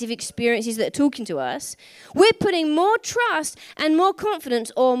negative experiences that are talking to us, we're putting more trust and more confidence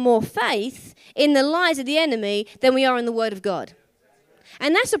or more faith in the lies of the enemy than we are in the word of God.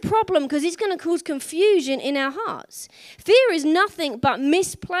 And that's a problem because it's going to cause confusion in our hearts. Fear is nothing but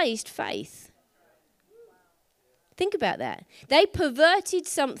misplaced faith. Think about that. They perverted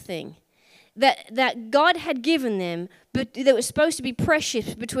something that God had given them, but that was supposed to be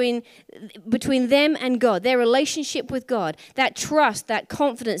precious between them and God, their relationship with God, that trust, that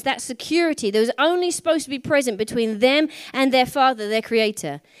confidence, that security that was only supposed to be present between them and their Father, their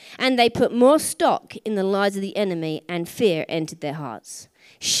Creator. And they put more stock in the lies of the enemy, and fear entered their hearts.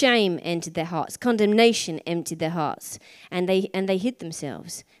 Shame entered their hearts. Condemnation entered their hearts. And they hid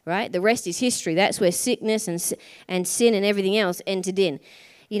themselves, right? The rest is history. That's where sickness and sin and everything else entered in.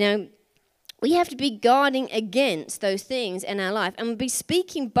 We have to be guarding against those things in our life and be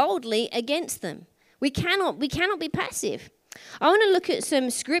speaking boldly against them. We cannot be passive. I want to look at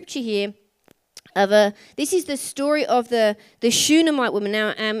some scripture here. This is the story of the Shunammite woman.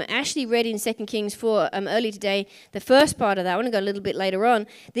 Now, Ashley read in 2 Kings 4 earlier today, the first part of that. I want to go a little bit later on.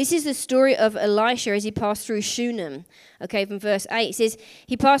 This is the story of Elisha as he passed through Shunem. Okay, from verse 8, it says,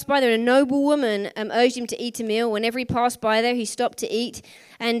 he passed by there, and a noble woman urged him to eat a meal. Whenever he passed by there, he stopped to eat.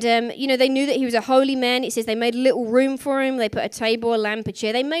 And, they knew that he was a holy man. It says they made a little room for him. They put a table, a lamp, a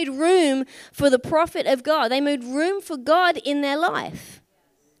chair. They made room for the prophet of God. They made room for God in their life.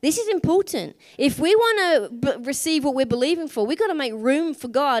 This is important. If we want to receive what we're believing for, we've got to make room for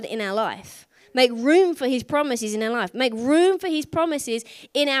God in our life. Make room for his promises in our life. Make room for his promises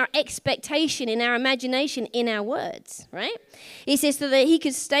in our expectation, in our imagination, in our words, right? He says so that he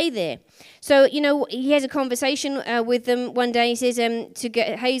could stay there. So, he has a conversation with them one day. He says to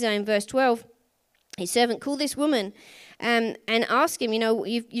Gehazi in verse 12, his servant, call this woman and ask him,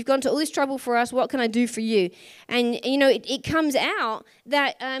 you've gone to all this trouble for us. What can I do for you? And, it comes out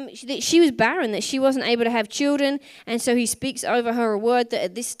that she was barren, that she wasn't able to have children. And so he speaks over her a word that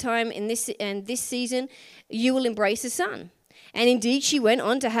at this time, in this season, you will embrace a son. And indeed, she went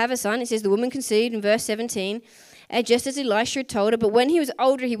on to have a son. It says the woman conceived in verse 17, just as Elisha had told her. But when he was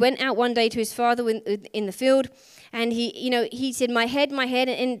older, he went out one day to his father in the field. And he said, my head,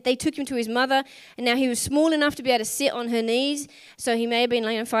 and they took him to his mother. And now he was small enough to be able to sit on her knees. So he may have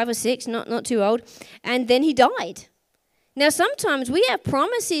been 5 or 6, not too old. And then he died. Now sometimes we have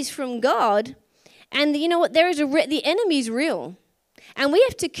promises from God. And you know what? The enemy's real. And we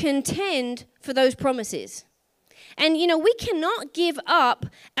have to contend for those promises. And we cannot give up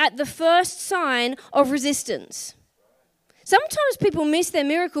at the first sign of resistance. Sometimes people miss their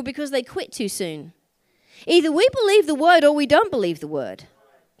miracle because they quit too soon. Either we believe the word or we don't believe the word.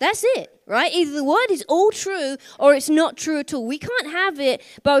 That's it, right? Either the word is all true or it's not true at all. We can't have it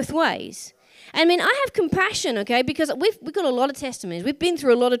both ways. I mean, I have compassion, okay, because we've got a lot of testimonies. We've been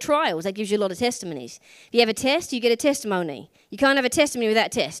through a lot of trials. That gives you a lot of testimonies. If you have a test, you get a testimony. You can't have a testimony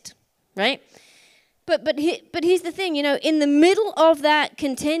without test, right? But here's the thing, in the middle of that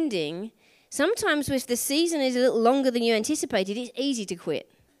contending, sometimes if the season is a little longer than you anticipated, it's easy to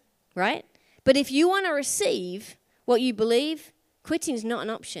quit, right? But if you want to receive what you believe, quitting is not an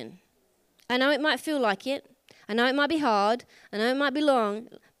option. I know it might feel like it. I know it might be hard. I know it might be long.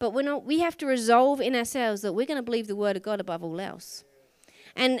 But we have to resolve in ourselves that we're going to believe the word of God above all else.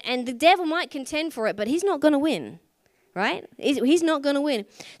 And the devil might contend for it, but he's not going to win, right? He's not going to win.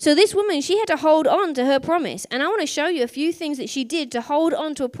 So this woman, she had to hold on to her promise. And I want to show you a few things that she did to hold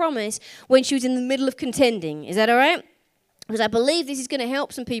on to a promise when she was in the middle of contending. Is that all right? Because I believe this is going to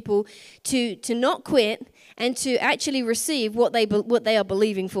help some people to not quit and to actually receive what they are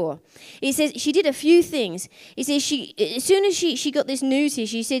believing for. He says she did a few things. He says as soon as she got this news here,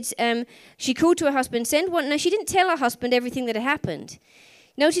 she said she called to her husband, send one. No, she didn't tell her husband everything that had happened.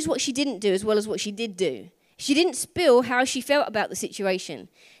 Notice what she didn't do as well as what she did do. She didn't spill how she felt about the situation.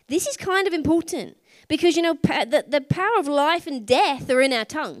 This is kind of important because, the power of life and death are in our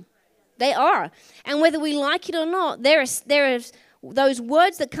tongue. They are. And whether we like it or not, there is those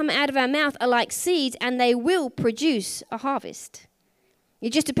words that come out of our mouth are like seeds and they will produce a harvest.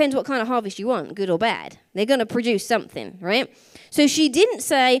 It just depends what kind of harvest you want, good or bad. They're going to produce something, right? So she didn't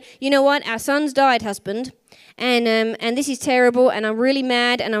say, you know what, our son's died, husband, and this is terrible, and I'm really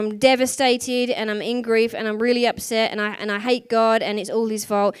mad, and I'm devastated, and I'm in grief, and I'm really upset, and I hate God, and it's all his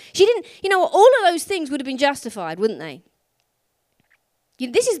fault. She didn't, all of those things would have been justified, wouldn't they?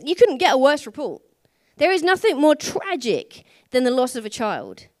 You couldn't get a worse report. There is nothing more tragic than the loss of a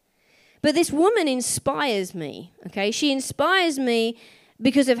child. But this woman inspires me, okay? She inspires me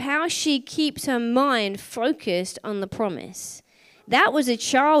because of how she keeps her mind focused on the promise. That was a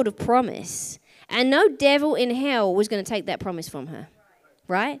child of promise. And no devil in hell was going to take that promise from her,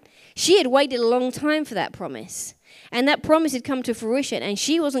 right? She had waited a long time for that promise. And that promise had come to fruition, and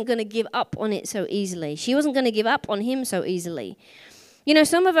she wasn't going to give up on it so easily. She wasn't going to give up on him so easily.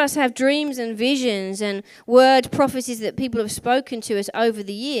 Some of us have dreams and visions and word prophecies that people have spoken to us over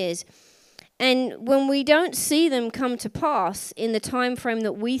the years. And when we don't see them come to pass in the time frame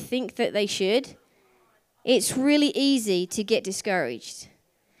that we think that they should, it's really easy to get discouraged.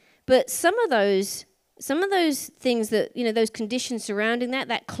 But some of those things that, those conditions surrounding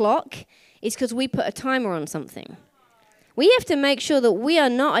that clock, is because we put a timer on something. We have to make sure that we are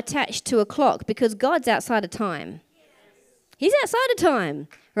not attached to a clock because God's outside of time. He's outside of time,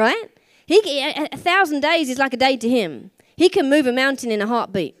 right? 1,000 days is like a day to him. He can move a mountain in a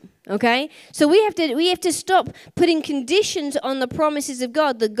heartbeat, okay? So we have to stop putting conditions on the promises of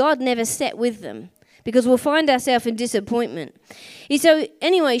God that God never set with them because we'll find ourselves in disappointment. So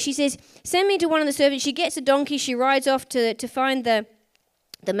anyway, she says, send me to one of the servants. She gets a donkey. She rides off to find the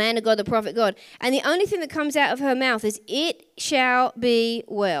man of God, the prophet God. And the only thing that comes out of her mouth is, it shall be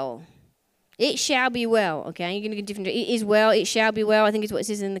well. It shall be well, okay? You're going to get different. It is well, it shall be well. I think is what it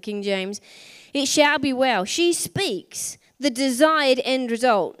says in the King James. It shall be well. She speaks the desired end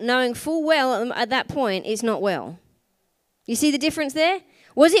result, knowing full well at that point it's not well. You see the difference there?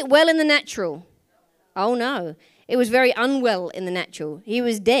 Was it well in the natural? Oh, no. It was very unwell in the natural. He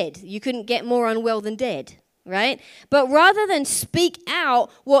was dead. You couldn't get more unwell than dead, right? But rather than speak out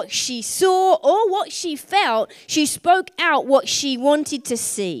what she saw or what she felt, she spoke out what she wanted to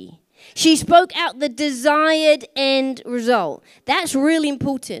see. She spoke out the desired end result. That's really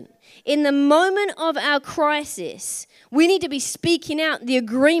important. In the moment of our crisis, we need to be speaking out the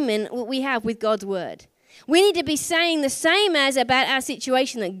agreement we have with God's word. We need to be saying the same as about our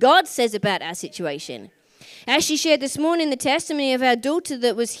situation that God says about our situation. As she shared this morning, the testimony of our daughter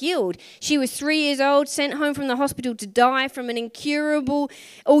that was healed. She was 3 years old, sent home from the hospital to die from an incurable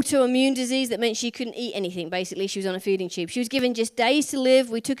autoimmune disease that meant she couldn't eat anything. Basically, she was on a feeding tube. She was given just days to live.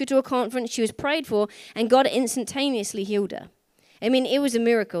 We took her to a conference. She was prayed for, and God instantaneously healed her. I mean, it was a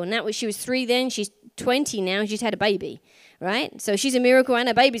miracle. And she was 3 then. She's 20 now. She's had a baby, right? So she's a miracle, and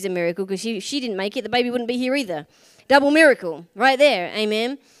her baby's a miracle, because she didn't make it. The baby wouldn't be here either. Double miracle right there.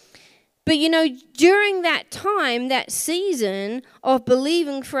 Amen. But, during that time, that season of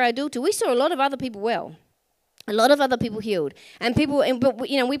believing for our daughter, we saw a lot of other people well. A lot of other people healed.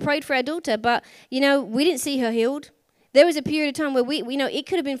 We prayed for our daughter, but, we didn't see her healed. There was a period of time where it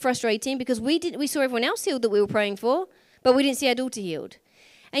could have been frustrating, because we saw everyone else healed that we were praying for, but we didn't see our daughter healed.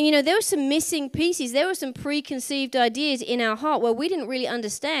 And, there were some missing pieces. There were some preconceived ideas in our heart where we didn't really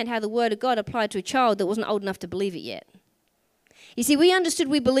understand how the Word of God applied to a child that wasn't old enough to believe it yet. You see, we understood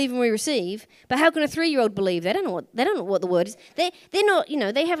we believe and we receive, but how can a 3-year-old believe? They don't know what the word is. They're not,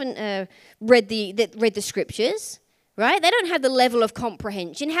 they haven't read the scriptures, right? They don't have the level of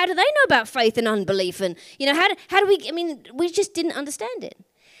comprehension. How do they know about faith and unbelief? And how do we? We just didn't understand it,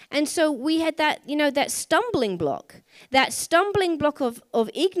 and so we had that, that stumbling block of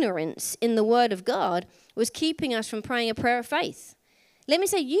ignorance in the Word of God was keeping us from praying a prayer of faith. Let me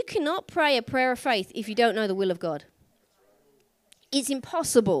say, you cannot pray a prayer of faith if you don't know the will of God. It's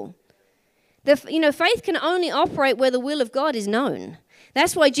impossible. Faith can only operate where the will of God is known.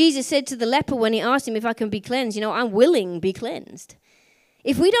 That's why Jesus said to the leper when he asked him if I can be cleansed, I'm willing, be cleansed.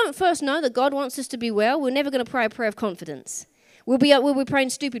 If we don't first know that God wants us to be well, we're never going to pray a prayer of confidence. We'll be praying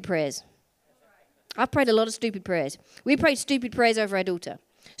stupid prayers. I've prayed a lot of stupid prayers. We prayed stupid prayers over our daughter.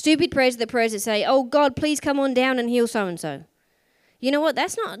 Stupid prayers are the prayers that say, oh, God, please come on down and heal so-and-so. You know what?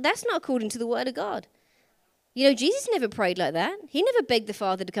 That's not according to the Word of God. Jesus never prayed like that. He never begged the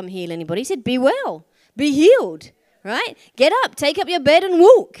Father to come heal anybody. He said, be well, be healed, right? Get up, take up your bed and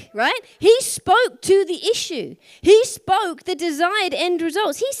walk, right? He spoke to the issue. He spoke the desired end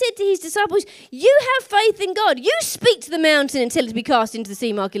results. He said to his disciples, you have faith in God. You speak to the mountain and tell it to be cast into the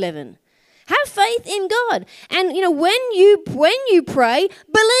sea, Mark 11. Have faith in God. And, when you pray,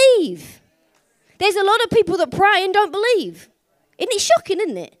 believe. There's a lot of people that pray and don't believe. Isn't it shocking,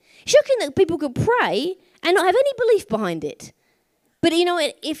 isn't it? Shocking that people could pray and not have any belief behind it. But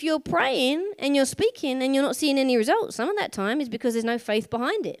if you're praying and you're speaking and you're not seeing any results, some of that time is because there's no faith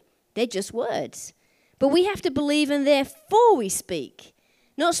behind it. They're just words. But we have to believe, and therefore we speak.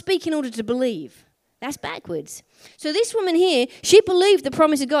 Not speak in order to believe. That's backwards. So this woman here, she believed the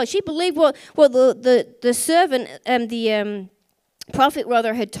promise of God. She believed what the servant, the prophet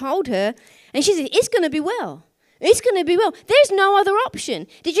rather, had told her. And she said, it's going to be well. It's going to be well. There's no other option.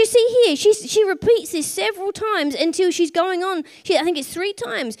 Did you see here? She repeats this several times until she's going on. I think it's 3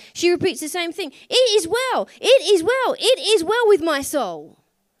 times. She repeats the same thing. It is well. It is well. It is well with my soul.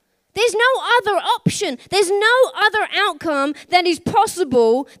 There's no other option. There's no other outcome that is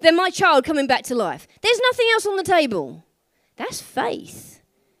possible than my child coming back to life. There's nothing else on the table. That's faith.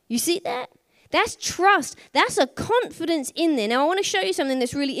 You see that? That's trust. That's a confidence in there. Now, I want to show you something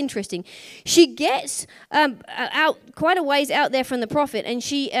that's really interesting. She gets out quite a ways out there from the prophet, and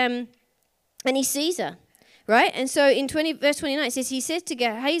he sees her, right? And so in verse 29, it says, he says to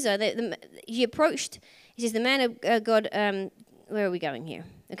Gehazi, he approached, he says, the man of God, where are we going here?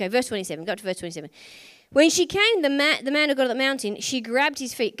 Okay, verse 27. Go up to verse 27. When she came, the man of God at the mountain, she grabbed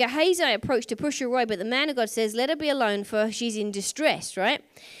his feet. Gehazi approached to push her away, but the man of God says, let her be alone, for she's in distress, right?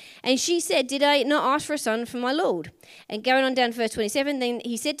 And she said, did I not ask for a son from my Lord? And going on down to verse 27, then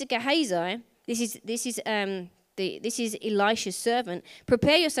he said to Gehazi, this is Elisha's servant,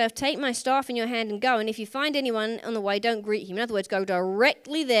 prepare yourself, take my staff in your hand and go. And if you find anyone on the way, don't greet him. In other words, go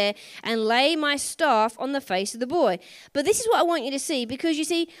directly there and lay my staff on the face of the boy. But this is what I want you to see, because you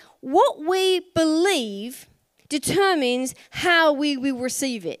see, what we believe determines how we will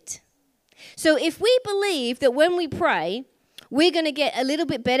receive it. So if we believe that when we pray, we're going to get a little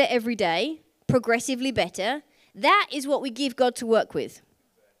bit better every day, progressively better, that is what we give God to work with.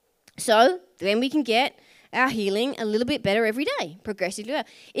 So then we can get our healing a little bit better every day, progressively better.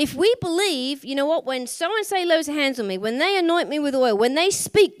 If we believe, you know what, when so-and-so lays hands on me, when they anoint me with oil, when they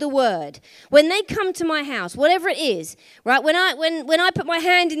speak the word, when they come to my house, whatever it is, right, when I put my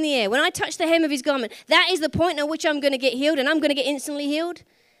hand in the air, when I touch the hem of his garment, that is the point at which I'm going to get healed, and I'm going to get instantly healed.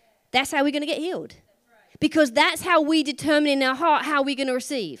 That's how we're going to get healed. because that's how we determine in our heart how we're going to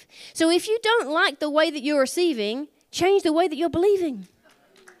receive. So if you don't like the way that you're receiving, change the way that you're believing.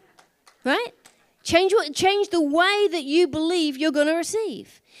 Right? Change the way that you believe you're going to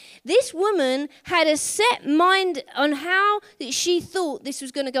receive. This woman had a set mind on how that she thought this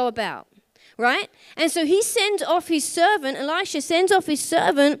was going to go about. Right? And so he sends off his servant, Elisha sends off his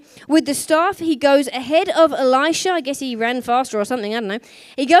servant with the staff. He goes ahead of Elisha. I guess he ran faster or something, I don't know.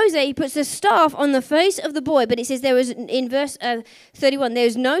 He goes there, he puts the staff on the face of the boy, but it says there was, in verse 31,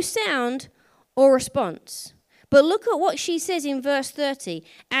 there's no sound or response. But look at what she says in verse 30.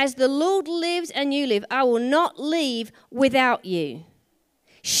 As the Lord lives and you live, I will not leave without you.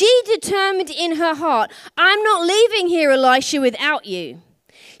 She determined in her heart, I'm not leaving here, Elisha, without you.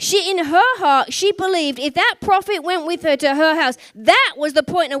 In her heart, she believed if that prophet went with her to her house, that was the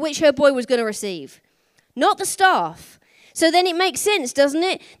point at which her boy was going to receive, not the staff. So then it makes sense, doesn't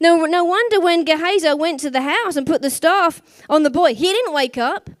it? No wonder when Gehazi went to the house and put the staff on the boy, he didn't wake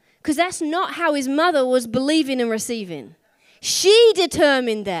up, because that's not how his mother was believing and receiving. She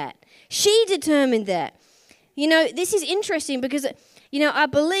determined that. You know, this is interesting because, you know, I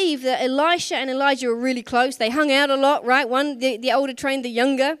believe that Elisha and Elijah were really close. They hung out a lot, right? One, the older trained the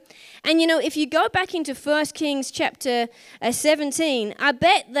younger. And, you know, if you go back into 1 Kings chapter 17, I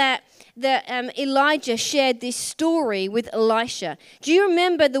bet that Elijah shared this story with Elisha. Do you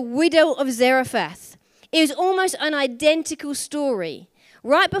remember the widow of Zarephath? It was almost an identical story.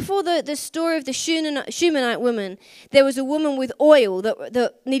 Right before the story of the Shunammite woman, there was a woman with oil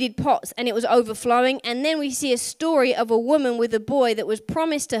that needed pots, and it was overflowing. And then we see a story of a woman with a boy that was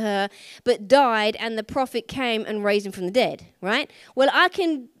promised to her but died, and the prophet came and raised him from the dead, right? Well,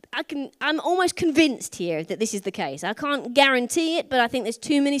 I'm almost convinced here that this is the case. I can't guarantee it, but I think there's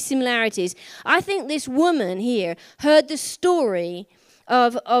too many similarities. I think this woman here heard the story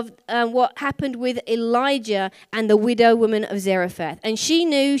of what happened with Elijah and the widow woman of Zarephath. And she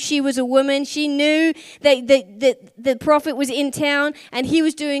knew she was a woman. She knew that the prophet was in town and he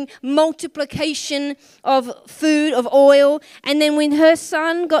was doing multiplication of food, of oil. And then when her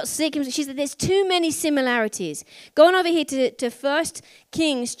son got sick, she said, there's too many similarities. Go on over here to 1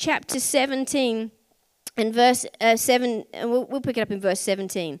 Kings chapter 17. And verse 7, we'll pick it up in verse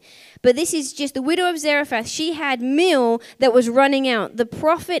 17. But this is just the widow of Zarephath. She had meal that was running out. The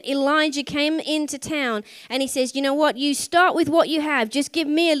prophet Elijah came into town and he says, you know what? You start with what you have. Just give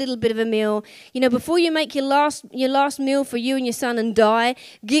me a little bit of a meal. You know, before you make your last meal for you and your son and die,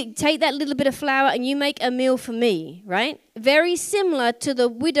 take that little bit of flour and you make a meal for me, right? Very similar to the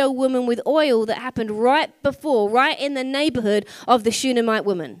widow woman with oil that happened right in the neighborhood of the Shunammite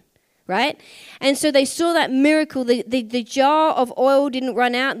woman. Right? And so they saw that miracle. The jar of oil didn't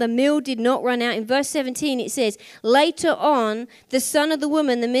run out. The meal did not run out. In verse 17 it says, later on, the son of the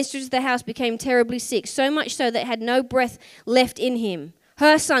woman, the mistress of the house, became terribly sick, so much so that it had no breath left in him.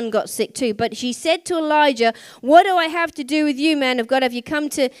 Her son got sick too. But she said to Elijah, what do I have to do with you, man of God? Have you come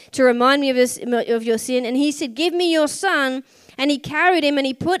to remind me of your sin? And he said, give me your son. And he carried him and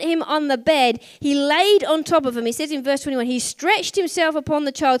he put him on the bed. He laid on top of him. He says in verse 21, he stretched himself upon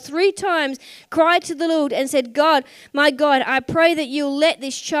the child 3 times, cried to the Lord and said, God, my God, I pray that you'll let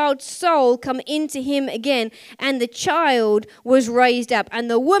this child's soul come into him again. And the child was raised up.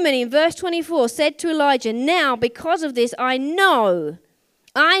 And the woman in verse 24 said to Elijah, now because of this, I know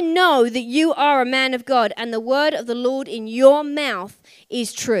that you are a man of God and the word of the Lord in your mouth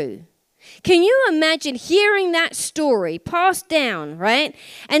is true. Can you imagine hearing that story passed down, right?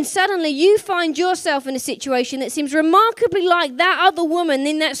 And suddenly you find yourself in a situation that seems remarkably like that other woman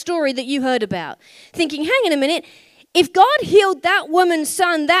in that story that you heard about. Thinking, hang on a minute, if God healed that woman's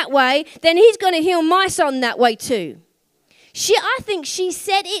son that way, then he's going to heal my son that way too. I think she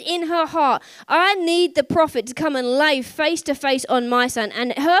said it in her heart, I need the prophet to come and lay face to face on my son.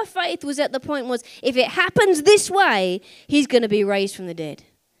 And her faith was at the point was, if it happens this way, he's going to be raised from the dead.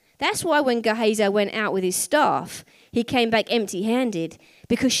 That's why when Gehazi went out with his staff, he came back empty-handed,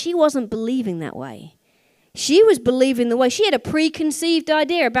 because she wasn't believing that way. She was believing the way. She had a preconceived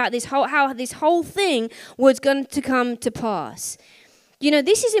idea about how this whole thing was going to come to pass. You know,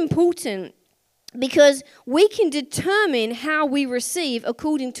 this is important because we can determine how we receive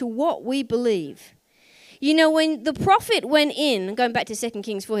according to what we believe. You know, when the prophet went in, going back to 2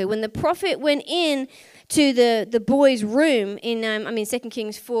 Kings 4 here, when the prophet went in to the boy's room in 2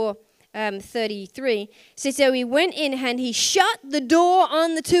 Kings 4:33, so he went in and he shut the door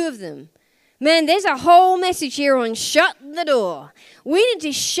on the two of them. Man, there's a whole message here on shut the door. We need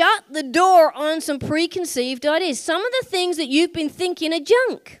to shut the door on some preconceived ideas. Some of the things that you've been thinking are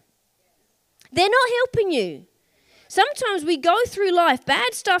junk. They're not helping you. Sometimes we go through life,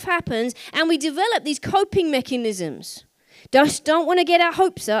 bad stuff happens, and we develop these coping mechanisms. Just don't want to get our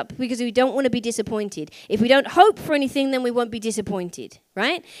hopes up because we don't want to be disappointed. If we don't hope for anything, then we won't be disappointed,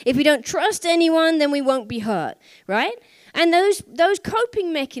 right? If we don't trust anyone, then we won't be hurt, right? And those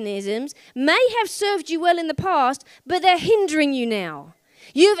coping mechanisms may have served you well in the past, but they're hindering you now.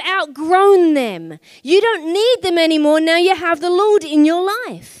 You've outgrown them. You don't need them anymore. Now you have the Lord in your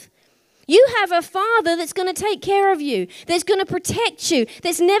life. You have a Father that's going to take care of you, that's going to protect you,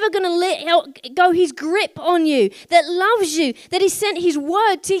 that's never going to let go his grip on you, that loves you, that has sent his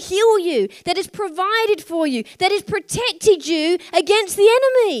word to heal you, that has provided for you, that has protected you against the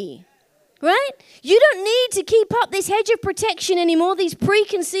enemy. Right? You don't need to keep up this hedge of protection anymore, these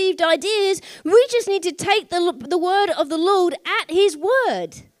preconceived ideas. We just need to take the word of the Lord at his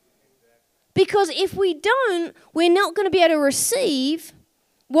word. Because if we don't, we're not going to be able to receive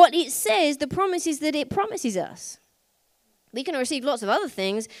what it says, the promises that it promises us. We can receive lots of other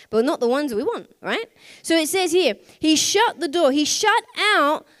things, but not the ones we want, right? So it says here, he shut the door. He shut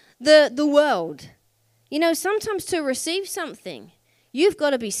out the world. You know, sometimes to receive something, you've got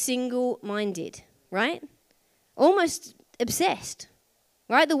to be single-minded, right? Almost obsessed,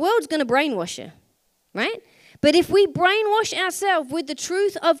 right? The world's going to brainwash you, right? But if we brainwash ourselves with the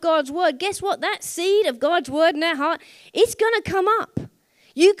truth of God's word, guess what? That seed of God's word in our heart, it's going to come up.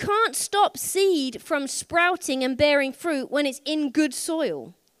 You can't stop seed from sprouting and bearing fruit when it's in good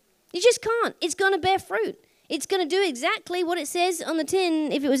soil. You just can't. It's going to bear fruit. It's going to do exactly what it says on the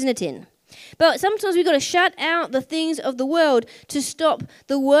tin if it was in a tin. But sometimes we've got to shut out the things of the world to stop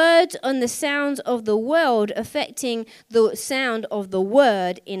the words and the sounds of the world affecting the sound of the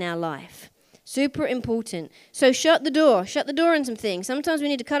word in our life. Super important. So shut the door. Shut the door on some things. Sometimes we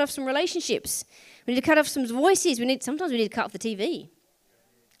need to cut off some relationships. We need to cut off some voices. Sometimes we need to cut off the TV.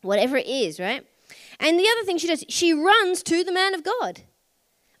 Whatever it is, right? And the other thing she does, she runs to the man of God.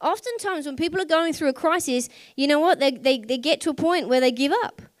 Oftentimes when people are going through a crisis, you know what? They get to a point where they give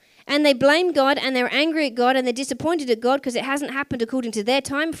up. And they blame God and they're angry at God and they're disappointed at God because it hasn't happened according to their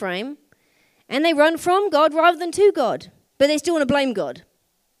time frame. And they run from God rather than to God. But they still want to blame God.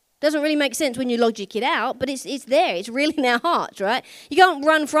 Doesn't really make sense when you logic it out, but it's there. It's really in our hearts, right? You can't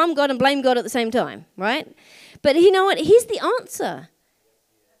run from God and blame God at the same time, right? But you know what? Here's the answer.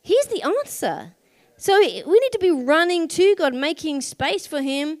 Here's the answer. So we need to be running to God, making space for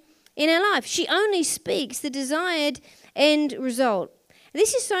him in our life. She only speaks the desired end result.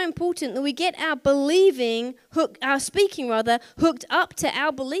 This is so important that we get our speaking hooked up to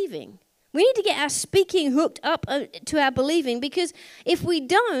our believing. We need to get our speaking hooked up to our believing, because if we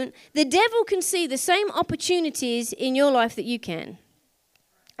don't, the devil can see the same opportunities in your life that you can.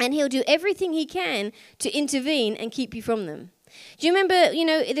 And he'll do everything he can to intervene and keep you from them. Do you remember,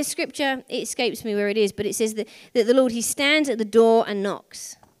 the scripture, it escapes me where it is, but it says that the Lord, he stands at the door and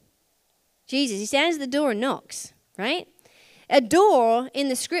knocks. Jesus, he stands at the door and knocks, right? A door in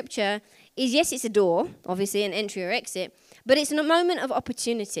the scripture is, yes, it's a door, obviously, an entry or exit, but it's a moment of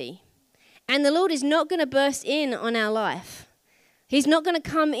opportunity. And the Lord is not going to burst in on our life. He's not going to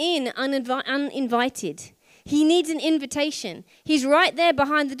come in uninvited. He needs an invitation. He's right there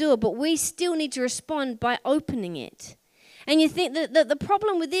behind the door, but we still need to respond by opening it. And you think that the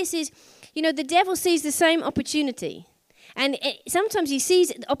problem with this is, the devil sees the same opportunity. And sometimes he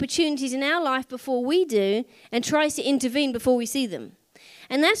sees opportunities in our life before we do and tries to intervene before we see them.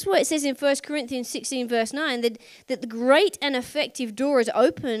 And that's what it says in 1 Corinthians 16, verse 9, that the great and effective door is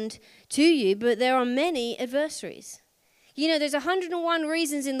opened to you, but there are many adversaries. There's 101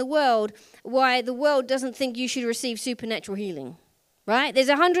 reasons in the world why the world doesn't think you should receive supernatural healing. Right? There's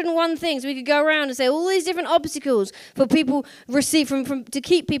 101 things. We could go around and say all these different obstacles for people to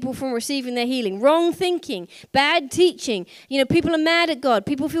keep people from receiving their healing. Wrong thinking, bad teaching. People are mad at God.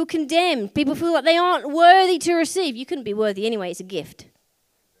 People feel condemned. People feel like they aren't worthy to receive. You couldn't be worthy anyway. It's a gift.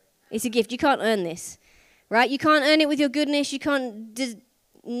 It's a gift. You can't earn this. Right? You can't earn it with your goodness. You can't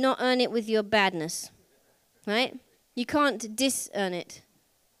not earn it with your badness. Right? You can't disearn it.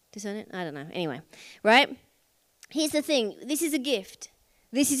 Disearn it? I don't know. Anyway. Right? Here's the thing. This is a gift.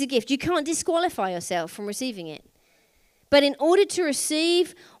 This is a gift. You can't disqualify yourself from receiving it. But in order to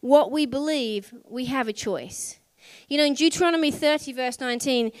receive what we believe, we have a choice. In Deuteronomy 30, verse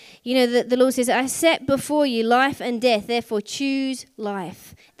 19, the Lord says, I set before you life and death, therefore choose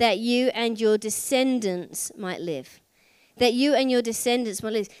life, that you and your descendants might live. That you and your descendants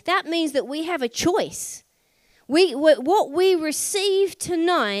might live. That means that we have a choice. What we receive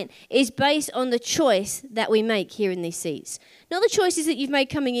tonight is based on the choice that we make here in these seats. Not the choices that you've made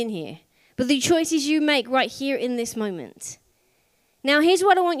coming in here, but the choices you make right here in this moment. Now, here's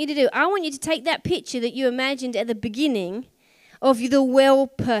what I want you to do. I want you to take that picture that you imagined at the beginning of the well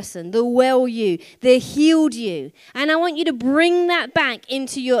person, the well you, the healed you. And I want you to bring that back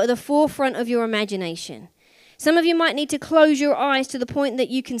into the forefront of your imagination. Some of you might need to close your eyes to the point that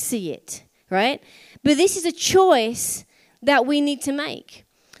you can see it, right? But this is a choice that we need to make.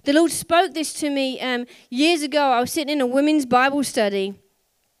 The Lord spoke this to me years ago. I was sitting in a women's Bible study,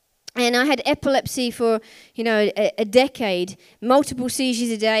 and I had epilepsy for, a decade, multiple seizures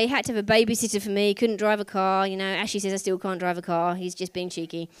a day, had to have a babysitter for me, couldn't drive a car. Ashley says I still can't drive a car. He's just being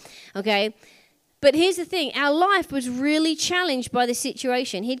cheeky, okay? But here's the thing. Our life was really challenged by this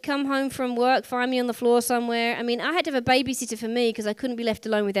situation. He'd come home from work, find me on the floor somewhere. I had to have a babysitter for me because I couldn't be left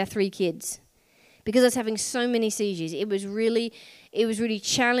alone with our 3 kids because I was having so many seizures. It was really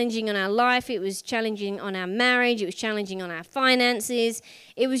challenging on our life. It was challenging on our marriage. It was challenging on our finances.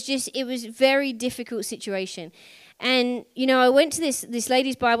 It was a very difficult situation. And, I went to this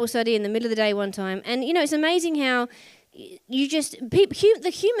ladies' Bible study in the middle of the day one time. And, it's amazing how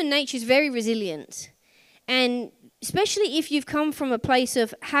the human nature is very resilient. And especially if you've come from a place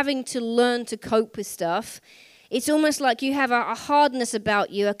of having to learn to cope with stuff, it's almost like you have a hardness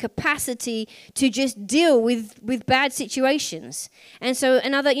about you, a capacity to just deal with bad situations. And so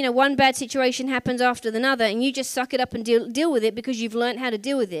one bad situation happens after another, and you just suck it up and deal with it because you've learned how to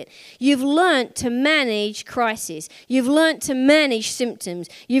deal with it. You've learned to manage crisis. You've learned to manage symptoms.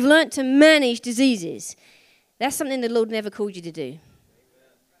 You've learned to manage diseases. That's something the Lord never called you to do.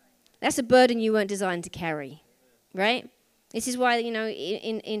 That's a burden you weren't designed to carry, right? This is why, in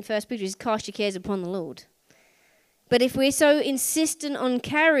 1 Peter, is cast your cares upon the Lord. But if we're so insistent on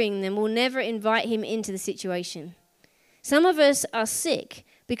carrying them, we'll never invite him into the situation. Some of us are sick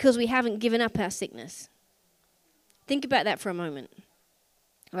because we haven't given up our sickness. Think about that for a moment,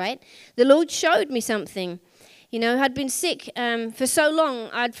 right? The Lord showed me something. I'd been sick for so long,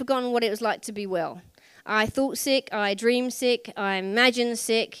 I'd forgotten what it was like to be well. I thought sick, I dreamed sick, I imagined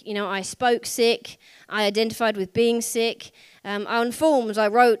sick, I spoke sick, I identified with being sick. On forms, I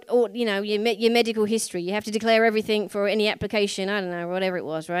wrote, your medical history. You have to declare everything for any application, I don't know, whatever it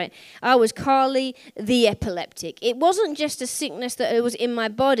was, right? I was Carly the epileptic. It wasn't just a sickness that it was in my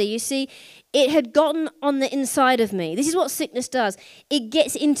body. You see, it had gotten on the inside of me. This is what sickness does. It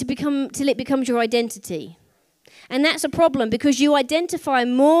gets till it becomes your identity. And that's a problem because you identify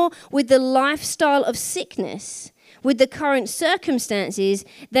more with the lifestyle of sickness, with the current circumstances,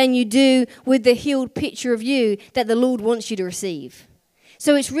 than you do with the healed picture of you that the Lord wants you to receive.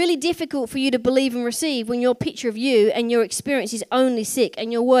 So it's really difficult for you to believe and receive when your picture of you and your experience is only sick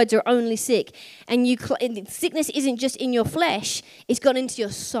and your words are only sick. And sickness isn't just in your flesh, it's gone into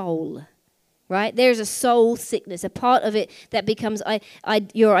your soul. Right? There's a soul sickness, a part of it that becomes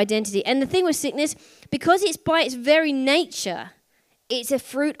your identity. And the thing with sickness, because it's by its very nature, it's a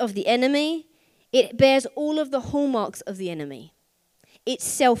fruit of the enemy. It bears all of the hallmarks of the enemy. It's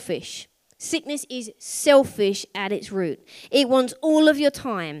selfish. Sickness is selfish at its root. It wants all of your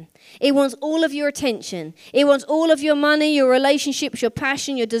time. It wants all of your attention. It wants all of your money, your relationships, your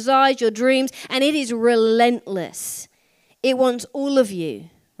passion, your desires, your dreams, and it is relentless. It wants all of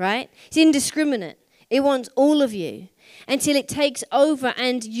you. Right? It's indiscriminate. It wants all of you until it takes over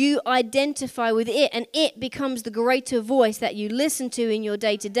and you identify with it and it becomes the greater voice that you listen to in your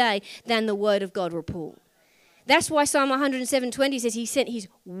day-to-day than the Word of God report. That's why Psalm 107:20 says he sent his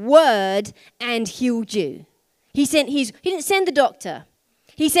word and healed you. He didn't send the doctor.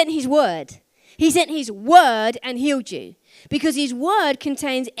 He sent his word. He sent his word and healed you because his word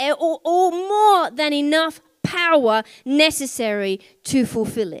contains all more than enough power necessary to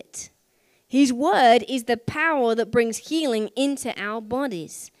fulfill it. His word is the power that brings healing into our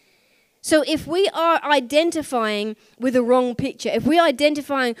bodies. So if we are identifying with a wrong picture, if we are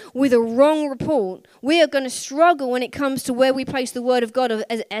identifying with a wrong report, we are going to struggle when it comes to where we place the word of God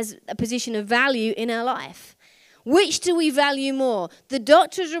as a position of value in our life. Which do we value more, the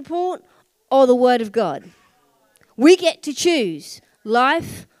doctor's report or the word of God? We get to choose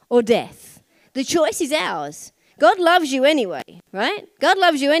life or death. The choice is ours. God loves you anyway, right? God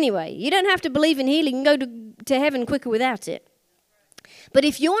loves you anyway. You don't have to believe in healing and go to heaven quicker without it. But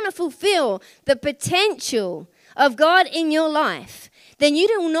if you want to fulfill the potential of God in your life, then you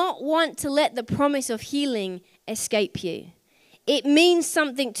do not want to let the promise of healing escape you. It means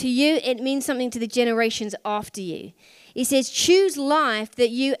something to you. It means something to the generations after you. It says, choose life that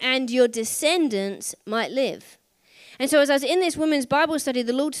you and your descendants might live. And so as I was in this women's Bible study,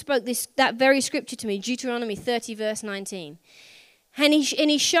 the Lord spoke that very scripture to me, Deuteronomy 30, verse 19. And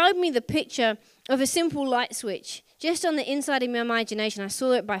he showed me the picture of a simple light switch just on the inside of my imagination. I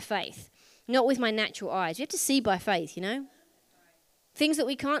saw it by faith, not with my natural eyes. You have to see by faith, Things that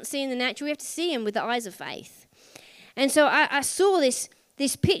we can't see in the natural, we have to see them with the eyes of faith. And so I saw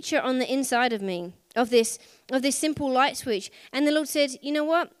this picture on the inside of me of this simple light switch. And the Lord said, you know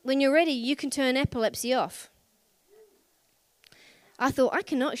what? When you're ready, you can turn epilepsy off. I thought, I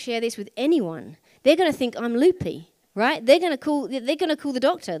cannot share this with anyone. They're going to think I'm loopy, right? They're going to call the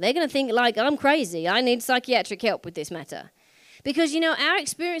doctor. They're going to think like I'm crazy. I need psychiatric help with this matter. Because, our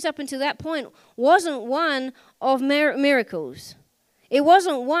experience up until that point wasn't one of miracles. It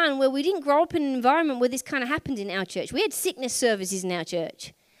wasn't one where we didn't grow up in an environment where this kind of happened in our church. We had sickness services in our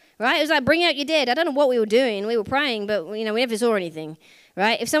church, right? It was like, bring out your dead. I don't know what we were doing. We were praying, but, we never saw anything,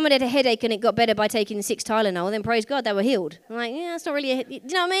 right? If someone had a headache and it got better by taking 6 Tylenol, then praise God, they were healed. I'm like, yeah, that's not really, do you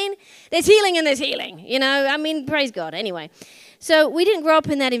know what I mean? There's healing and there's healing, praise God. Anyway, so we didn't grow up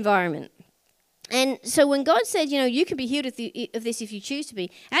in that environment. And so when God said, you can be healed of this if you choose to be,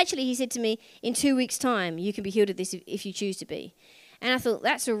 actually he said to me, in 2 weeks' time, you can be healed of this if you choose to be. And I thought,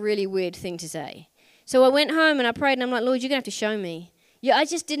 that's a really weird thing to say. So I went home and I prayed and I'm like, Lord, you're going to have to show me. Yeah, I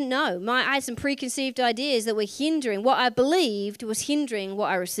just didn't know. I had some preconceived ideas that were hindering. What I believed was hindering what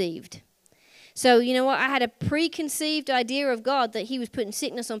I received. So, you know what? I had a preconceived idea of God that he was putting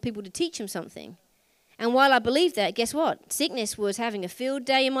sickness on people to teach them something. And while I believed that, guess what? Sickness was having a field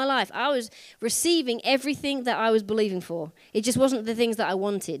day in my life. I was receiving everything that I was believing for. It just wasn't the things that I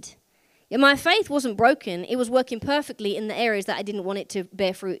wanted. My faith wasn't broken. It was working perfectly in the areas that I didn't want it to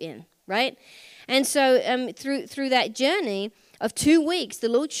bear fruit in, right? And so through that journey of 2 weeks, the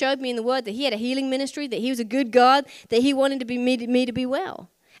Lord showed me in the Word that he had a healing ministry, that he was a good God, that he wanted me to be well,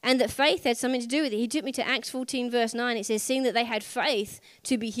 and that faith had something to do with it. He took me to Acts 14, verse 9. It says, seeing that they had faith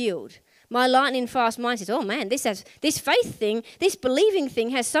to be healed. My lightning fast mind says, oh man, this faith thing, this believing thing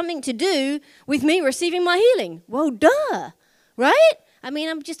has something to do with me receiving my healing. Well, duh, right?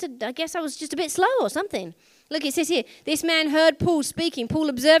 I guess I was just a bit slow or something. Look, it says here, this man heard Paul speaking, Paul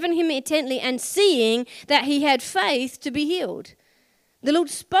observing him intently and seeing that he had faith to be healed. The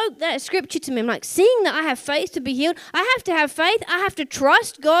Lord spoke that scripture to me. I'm like, seeing that I have faith to be healed, I have to have faith. I have to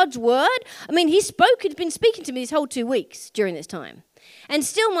trust God's word. He's been speaking to me this whole 2 weeks during this time. And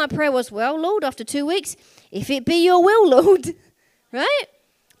still my prayer was, well, Lord, after 2 weeks, if it be your will, Lord, right?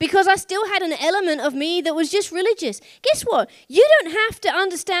 Because I still had an element of me that was just religious. Guess what? You don't have to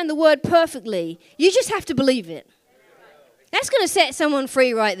understand the word perfectly. You just have to believe it. That's going to set someone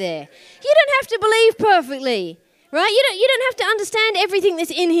free right there. You don't have to believe perfectly, right? You don't have to understand everything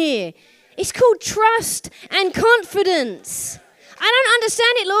that's in here. It's called trust and confidence. I don't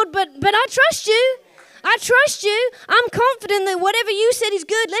understand it, Lord, but I trust you. I trust you. I'm confident that whatever you said is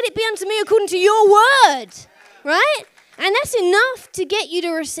good. Let it be unto me according to your word, right? And that's enough to get you to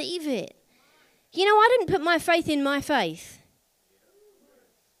receive it. I didn't put my faith in my faith.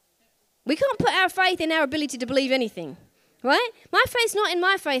 We can't put our faith in our ability to believe anything, right? My faith's not in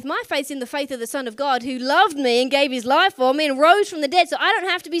my faith. My faith's in the faith of the Son of God who loved me and gave his life for me and rose from the dead so I don't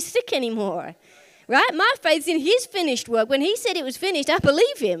have to be sick anymore, right? My faith's in his finished work. When he said it was finished, I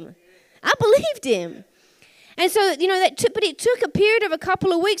believe him. I believed him. And so, but it took a period of a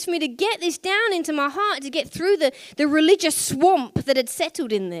couple of weeks for me to get this down into my heart, to get through the religious swamp that had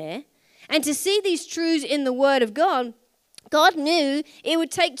settled in there, and to see these truths in the Word of God. God knew it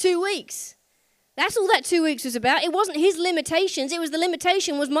would take 2 weeks. That's all that 2 weeks was about. It wasn't his limitations. The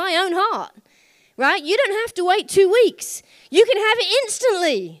limitation was my own heart, right? You don't have to wait 2 weeks. You can have it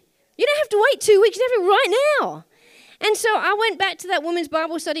instantly. You don't have to wait 2 weeks. You can have it right now. And so I went back to that women's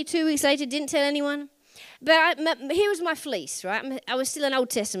Bible study 2 weeks later, didn't tell anyone. But here was my fleece, right? I was still an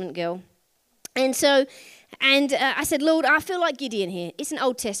Old Testament girl. And so, I said, Lord, I feel like Gideon here. It's an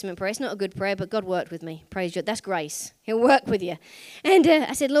Old Testament prayer. It's not a good prayer, but God worked with me. Praise God. That's grace. He'll work with you. And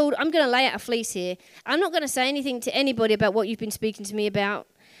I said, Lord, I'm going to lay out a fleece here. I'm not going to say anything to anybody about what you've been speaking to me about.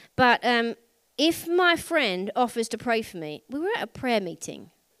 But if my friend offers to pray for me, we were at a prayer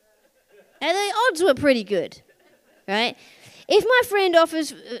meeting. And the odds were pretty good, right? If my friend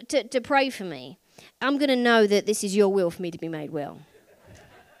offers to pray for me, I'm going to know that this is your will for me to be made well.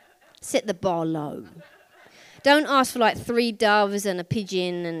 Set the bar low. Don't ask for like 3 doves and a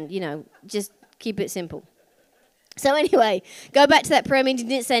pigeon and, just keep it simple. So anyway, go back to that prayer meeting,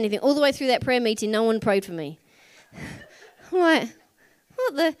 didn't say anything. All the way through that prayer meeting, no one prayed for me. I'm like,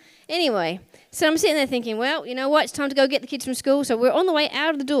 what the? Anyway, so I'm sitting there thinking, well, you know what? It's time to go get the kids from school. So we're on the way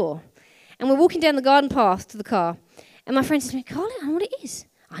out of the door. And we're walking down the garden path to the car. And my friend says to me, Carla, I don't know what it is.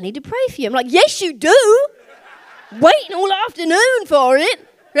 I need to pray for you. I'm like, yes, you do. Waiting all afternoon for it,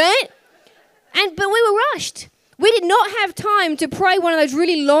 right? But we were rushed. We did not have time to pray one of those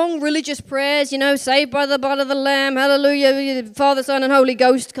really long religious prayers, saved by the blood of the Lamb, hallelujah, Father, Son, and Holy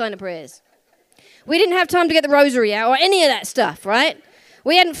Ghost kind of prayers. We didn't have time to get the rosary out or any of that stuff, right?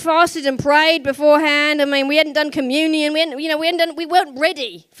 We hadn't fasted and prayed beforehand. I mean, we hadn't done communion. We weren't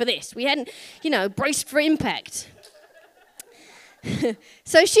ready for this. We hadn't, braced for impact.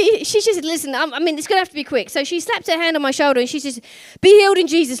 So she said, listen, it's going to have to be quick. So she slapped her hand on my shoulder and she says, be healed in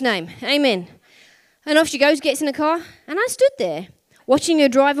Jesus' name. Amen. And off she goes, gets in the car. And I stood there watching her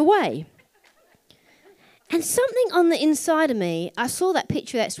drive away. And something on the inside of me, I saw that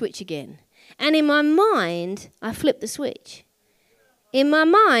picture of that switch again. And in my mind, I flipped the switch. In my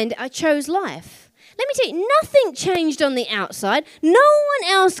mind, I chose life. Let me tell you, nothing changed on the outside. No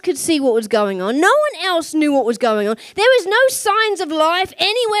one else could see what was going on. No one else knew what was going on. There was no signs of life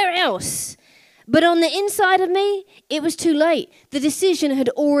anywhere else. But on the inside of me, it was too late. The decision had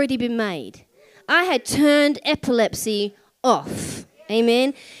already been made. I had turned epilepsy off.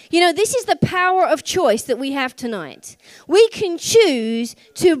 Amen. This is the power of choice that we have tonight. We can choose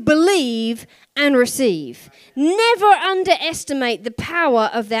to believe and receive. Never underestimate the power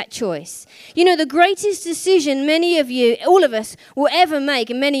of that choice. The greatest decision many of you, all of us, will ever make,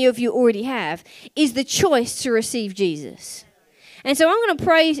 and many of you already have, is the choice to receive Jesus. And so I'm going to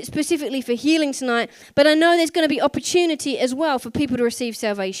pray specifically for healing tonight, but I know there's going to be opportunity as well for people to receive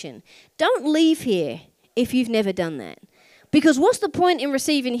salvation. Don't leave here if you've never done that. Because what's the point in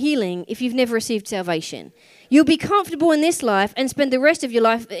receiving healing if you've never received salvation? You'll be comfortable in this life and spend the rest of your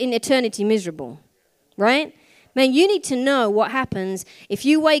life in eternity miserable, right? Man, you need to know what happens if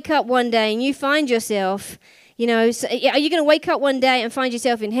you wake up one day and you find yourself, are you going to wake up one day and find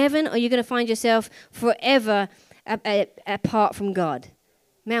yourself in heaven, or are you going to find yourself forever apart from God?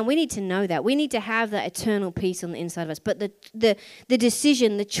 Man, we need to know that. We need to have that eternal peace on the inside of us. But the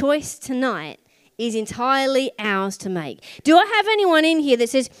decision, the choice tonight is entirely ours to make. Do I have anyone in here that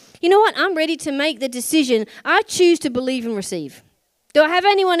says, you know what, I'm ready to make the decision. I choose to believe and receive. Do I have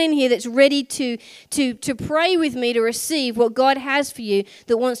anyone in here that's ready to pray with me to receive what God has for you,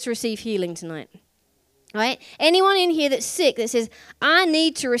 that wants to receive healing tonight? Right? Anyone in here that's sick that says, I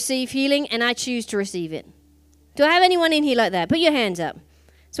need to receive healing and I choose to receive it? Do I have anyone in here like that? Put your hands up.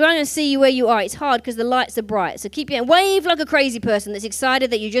 So I'm going to see you where you are. It's hard because the lights are bright. So keep your hand. Wave like a crazy person that's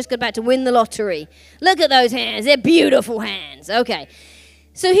excited that you just got back to win the lottery. Look at those hands. They're beautiful hands. Okay.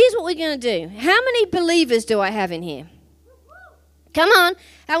 So here's what we're going to do. How many believers do I have in here? Come on.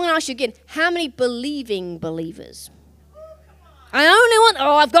 I'm going to ask you again. How many believing believers?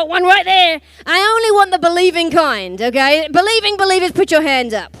 I've got one right there. I only want the believing kind, okay? Believing believers, put your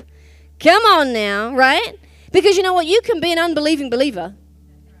hands up. Come on now, right? Because you know what? You can be an unbelieving believer.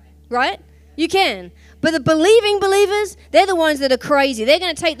 Right? You can. But the believing believers, they're the ones that are crazy. They're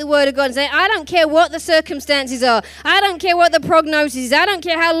going to take the word of God and say, I don't care what the circumstances are. I don't care what the prognosis is. I don't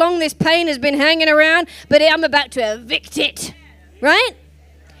care how long this pain has been hanging around, but I'm about to evict it. Right?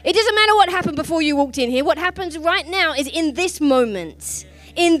 It doesn't matter what happened before you walked in here. What happens right now is in this moment.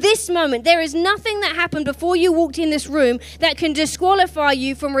 In this moment, there is nothing that happened before you walked in this room that can disqualify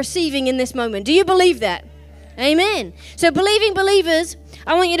you from receiving in this moment. Do you believe that? Amen. So believing believers,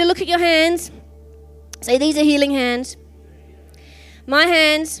 I want you to look at your hands. Say, these are healing hands. My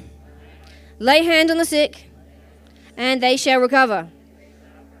hands, lay hand on the sick, and they shall recover.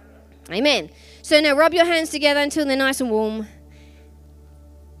 Amen. So now rub your hands together until they're nice and warm.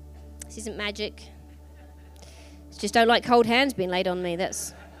 This isn't magic. Just don't like cold hands being laid on me.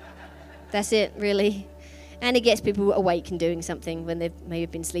 That's it, really. And it gets people awake and doing something when they've maybe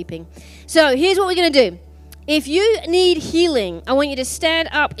been sleeping. So here's what we're going to do. If you need healing, I want you to stand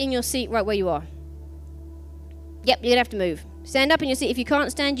up in your seat right where you are. Yep, you're going to have to move. Stand up in your seat. If you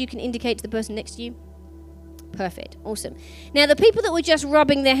can't stand, you can indicate to the person next to you. Perfect. Awesome. Now, the people that were just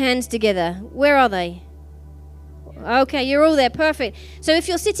rubbing their hands together, where are they? Okay, you're all there. Perfect. So if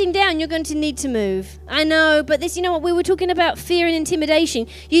you're sitting down, you're going to need to move. I know, but this, you know what? We were talking about fear and intimidation.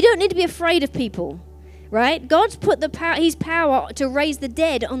 You don't need to be afraid of people, right? God's put His power to raise the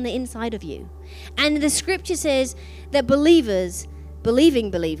dead on the inside of you. And the scripture says that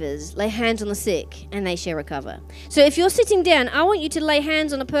believing believers, lay hands on the sick and they shall recover. So if you're sitting down, I want you to lay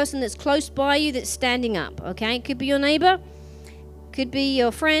hands on a person that's close by you that's standing up, okay? It could be your neighbor, could be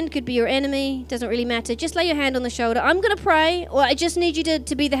your friend, could be your enemy, doesn't really matter. Just lay your hand on the shoulder. I'm going to pray, or I just need you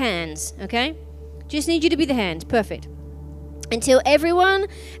to be the hands, okay? Just need you to be the hands. Perfect. Until everyone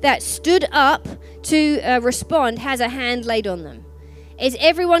that stood up to respond has a hand laid on them. Is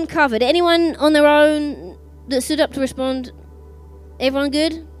everyone covered? Anyone on their own that stood up to respond? Everyone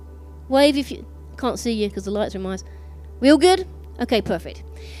good? Wave if you... Can't see you because the lights are in my eyes. We all good? Okay, perfect.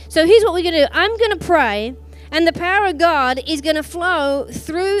 So here's what we're going to do. I'm going to pray, and the power of God is going to flow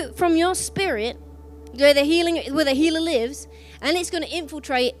through from your spirit where the healer lives, and it's going to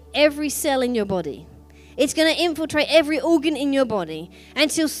infiltrate every cell in your body. It's going to infiltrate every organ in your body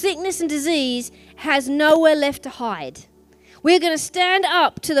until sickness and disease has nowhere left to hide. We're going to stand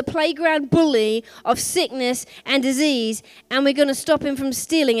up to the playground bully of sickness and disease, and we're going to stop him from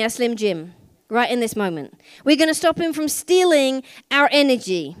stealing our Slim Jim right in this moment. We're going to stop him from stealing our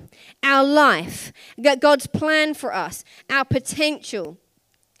energy, our life, God's plan for us, our potential,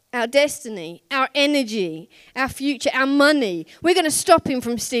 our destiny, our energy, our future, our money. We're going to stop him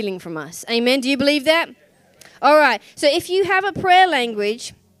from stealing from us. Amen. Do you believe that? All right. So if you have a prayer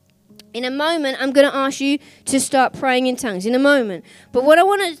language, in a moment, I'm going to ask you to start praying in tongues in a moment. But what I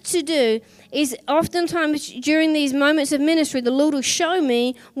wanted to do is oftentimes during these moments of ministry, the Lord will show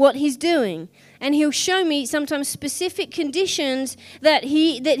me what he's doing. And he'll show me sometimes specific conditions that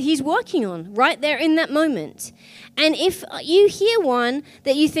he's working on right there in that moment. And if you hear one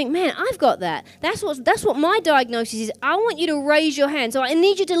that you think, man, I've got that. That's what my diagnosis is. I want you to raise your hand. So I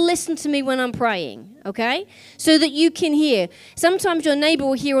need you to listen to me when I'm praying, okay? So that you can hear. Sometimes your neighbor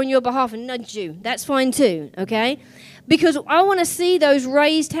will hear on your behalf and nudge you. That's fine too, okay? Because I want to see those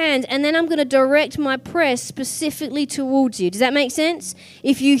raised hands, and then I'm going to direct my prayer specifically towards you. Does that make sense?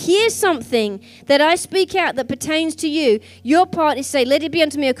 If you hear something that I speak out that pertains to you, your part is say, let it be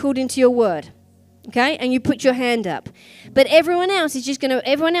unto me according to your word. Okay? And you put your hand up. But everyone else is just going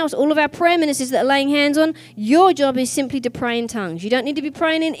to, all of our prayer ministers that are laying hands on, your job is simply to pray in tongues. You don't need to be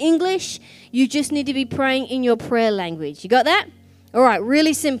praying in English. You just need to be praying in your prayer language. You got that? All right,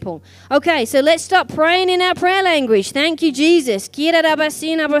 really simple. Okay, so let's start praying in our prayer language. Thank you, Jesus. Thank you,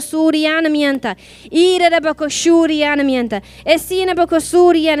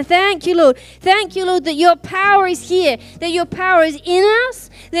 Lord. Thank you, Lord, that your power is here, that your power is in us,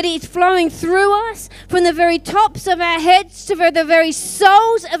 that it's flowing through us from the very tops of our heads to the very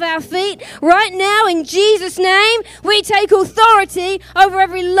soles of our feet. Right now, in Jesus' name, we take authority over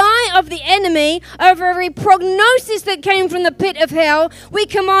every lie of the enemy, over every prognosis that came from the pit of hell. We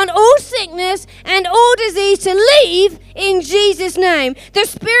command all sickness and all disease to leave in Jesus' name. The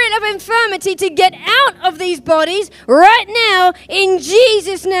spirit of infirmity to get out of these bodies right now in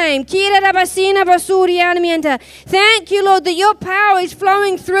Jesus' name. Thank you, Lord, that your power is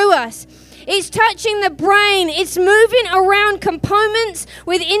flowing through us. It's touching the brain. It's moving around components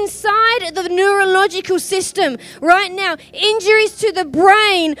with inside the neurological system. Right now, injuries to the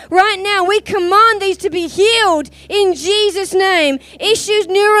brain. Right now, we command these to be healed in Jesus' name. Issues,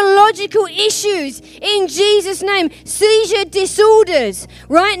 neurological issues in Jesus' name. Seizure disorders.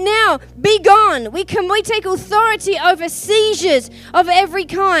 Right now, be gone. We take authority over seizures of every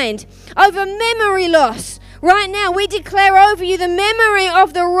kind, over memory loss. Right now, we declare over you the memory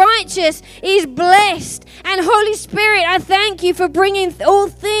of the righteous is blessed. And Holy Spirit, I thank you for bringing all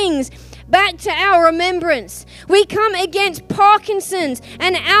things back to our remembrance. We come against Parkinson's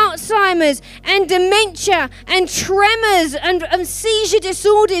and Alzheimer's and dementia and tremors and seizure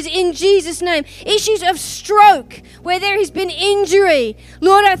disorders in Jesus' name. Issues of stroke where there has been injury.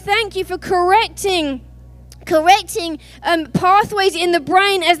 Lord, I thank you for correcting pathways in the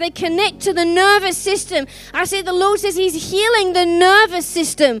brain as they connect to the nervous system. I said the Lord says he's healing the nervous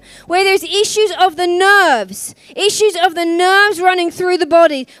system where there's issues of the nerves running through the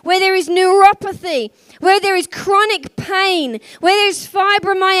body, where there is neuropathy, where there is chronic pain, where there's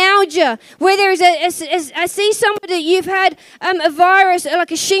fibromyalgia, where there is I see somebody, you've had a virus,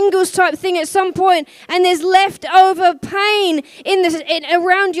 like a shingles type thing at some point, and there's leftover pain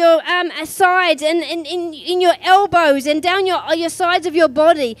around your sides and in your elbows and down your sides of your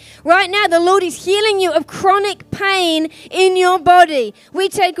body. Right now, the Lord is healing you of chronic pain in your body. We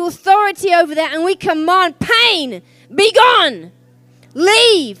take authority over that and we command pain, be gone,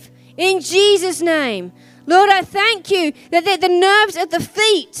 leave. In Jesus' name. Lord, I thank you that the nerves at the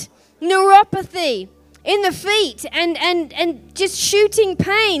feet, neuropathy in the feet and just shooting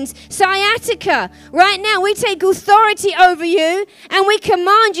pains, sciatica. Right now, we take authority over you and we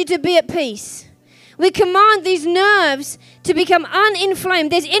command you to be at peace. We command these nerves to become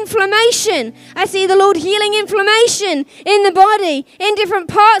uninflamed. There's inflammation. I see the Lord healing inflammation in the body, in different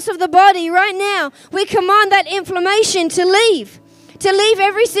parts of the body right now. We command that inflammation to leave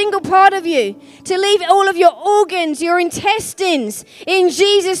every single part of you, to leave all of your organs, your intestines, in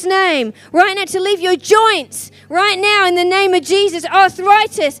Jesus' name. Right now, to leave your joints, right now, in the name of Jesus.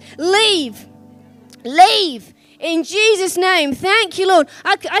 Arthritis, leave. In Jesus' name. Thank you, Lord.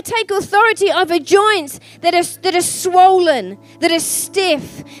 I take authority over joints that are swollen, that are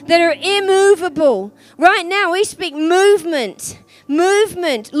stiff, that are immovable. Right now, we speak movement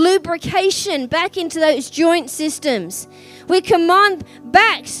movement, lubrication back into those joint systems. We command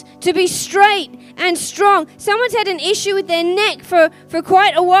backs to be straight and strong. Someone's had an issue with their neck for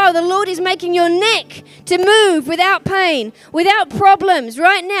quite a while. The Lord is making your neck to move without pain, without problems.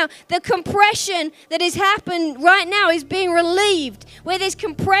 Right now, the compression that has happened right now is being relieved. Where there's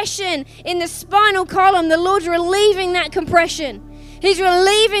compression in the spinal column, the Lord's relieving that compression. He's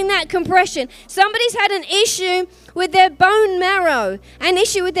relieving that compression. Somebody's had an issue with their bone marrow,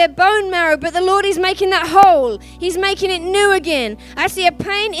 but the Lord is making that whole. He's making it new again. I see a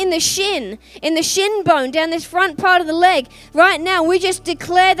pain in the shin bone, down this front part of the leg. Right now, we just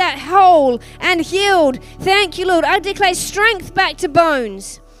declare that whole and healed. Thank you, Lord. I declare strength back to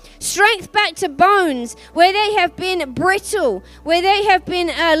bones. Strength back to bones where they have been brittle, where they have been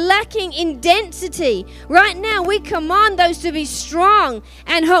lacking in density. Right now, we command those to be strong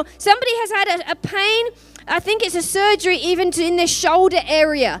and whole. Somebody has had a pain. I think it's a surgery even in their shoulder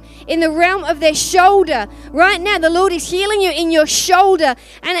area, in the realm of their shoulder. Right now, the Lord is healing you in your shoulder.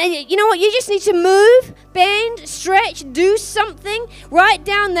 And you know what? You just need to move, bend, stretch, do something right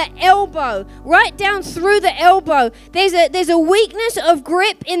down the elbow, right down through the elbow. There's a weakness of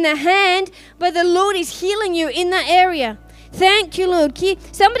grip in the hand, but the Lord is healing you in that area. Thank you, Lord.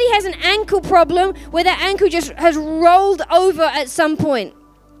 Somebody has an ankle problem where that ankle just has rolled over at some point.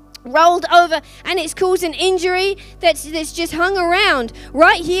 Rolled over, and it's caused an injury that's just hung around.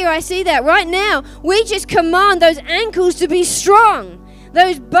 Right here, I see that. Right now, we just command those ankles to be strong,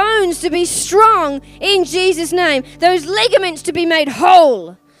 those bones to be strong in Jesus' name, those ligaments to be made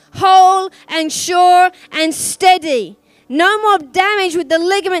whole and sure and steady. No more damage with the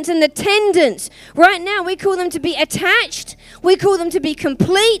ligaments and the tendons. Right now, we call them to be attached. We call them to be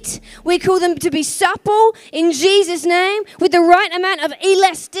complete. We call them to be supple in Jesus' name with the right amount of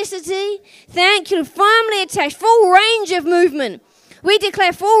elasticity. Thank you. Firmly attached. Full range of movement. We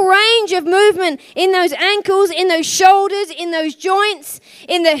declare full range of movement in those ankles, in those shoulders, in those joints,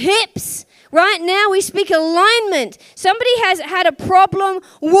 in the hips. Right now, we speak alignment. Somebody has had a problem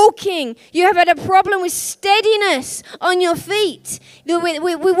walking. You have had a problem with steadiness on your feet.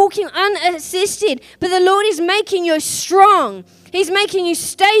 We're walking unassisted, but the Lord is making you strong. He's making you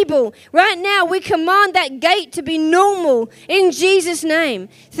stable. Right now, we command that gait to be normal in Jesus' name.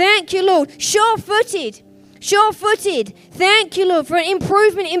 Thank you, Lord. Sure-footed. Thank you, Lord, for an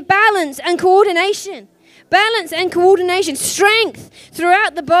improvement in balance and coordination. Balance and coordination, strength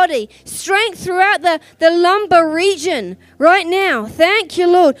throughout the body, strength throughout the lumbar region right now. Thank you,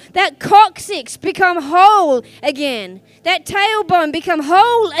 Lord. That coccyx become whole again. That tailbone become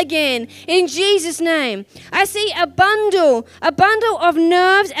whole again in Jesus' name. I see a bundle of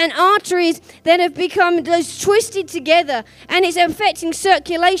nerves and arteries that have become twisted together, and it's affecting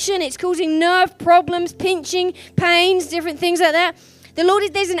circulation. It's causing nerve problems, pinching, pains, different things like that. The Lord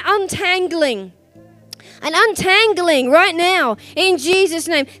there's an untangling right now in Jesus'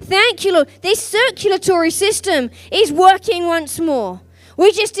 name. Thank you, Lord. This circulatory system is working once more.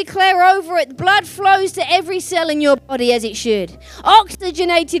 We just declare over it, blood flows to every cell in your body as it should.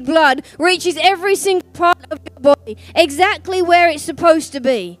 Oxygenated blood reaches every single part of your body, exactly where it's supposed to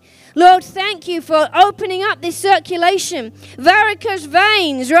be. Lord, thank you for opening up this circulation. Varicose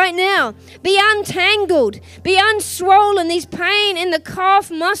veins right now, be untangled, be unswollen. These pain in the calf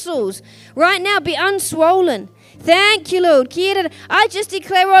muscles right now, be unswollen. Thank you, Lord. I just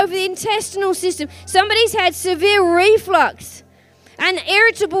declare over the intestinal system. Somebody's had severe reflux and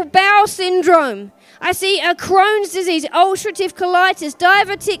irritable bowel syndrome. I see a Crohn's disease, ulcerative colitis,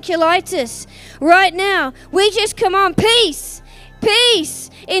 diverticulitis. Right now, we just command peace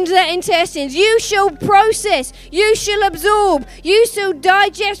into the intestines. You shall process, you shall absorb, you shall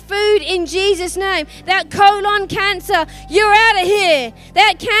digest food in Jesus' name. That colon cancer, you're out of here.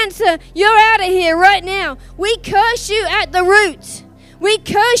 That cancer, you're out of here right now. We curse you at the root. We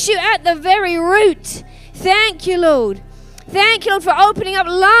curse you at the very root. Thank you, Lord. Thank you, Lord, for opening up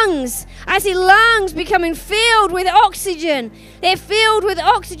lungs. I see lungs becoming filled with oxygen. They're filled with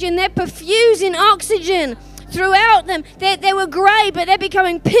oxygen. They're perfusing oxygen throughout them. They were grey, but they're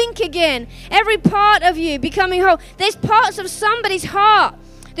becoming pink again. Every part of you becoming whole. There's parts of somebody's heart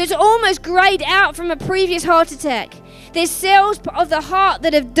that's almost greyed out from a previous heart attack. There's cells of the heart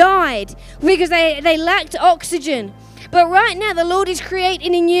that have died because they lacked oxygen. But right now, the Lord is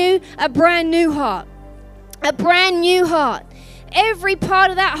creating in you a brand new heart. A brand new heart. Every part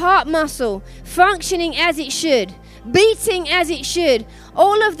of that heart muscle functioning as it should, beating as it should.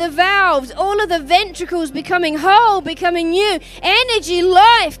 All of the valves, all of the ventricles becoming whole, becoming new. Energy,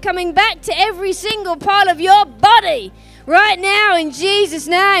 life coming back to every single part of your body right now in Jesus'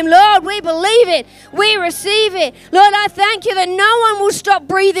 name. Lord, we believe it. We receive it. Lord, I thank you that no one will stop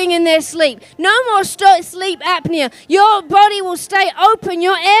breathing in their sleep. No more sleep apnea. Your body will stay open.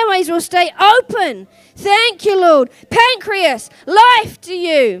 Your airways will stay open. Thank you, Lord. Pancreas, life to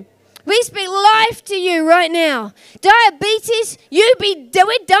you. We speak life to you right now. Diabetes,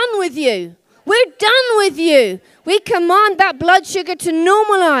 we're done with you. We're done with you. We command that blood sugar to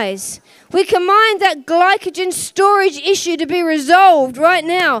normalize. We command that glycogen storage issue to be resolved right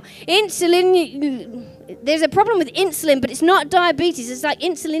now. Insulin, there's a problem with insulin, but it's not diabetes. It's like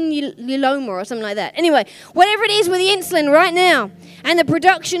insulin or something like that. Anyway, whatever it is with the insulin right now and the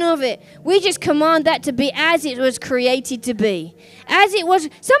production of it, we just command that to be as it was created to be. As it was.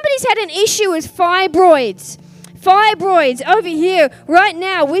 Somebody's had an issue with fibroids. Fibroids over here right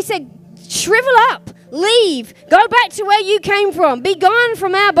now. We said, shrivel up. Leave. Go back to where you came from. Be gone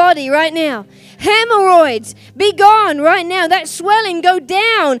from our body right now. Hemorrhoids, be gone right now. That swelling, go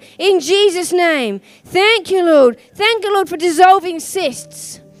down in Jesus' name. Thank you, Lord. Thank you, Lord, for dissolving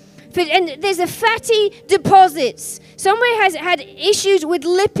cysts. And there's a fatty deposits. Somebody has had issues with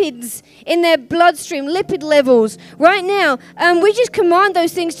lipids in their bloodstream, lipid levels. Right now, we just command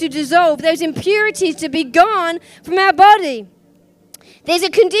those things to dissolve, those impurities to be gone from our body. There's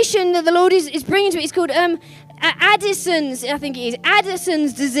a condition that the Lord is bringing to it. It's called Addison's, I think it is,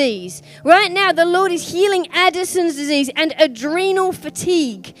 Addison's disease. Right now, the Lord is healing Addison's disease and adrenal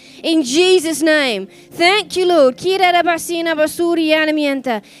fatigue in Jesus' name. Thank you, Lord. Thank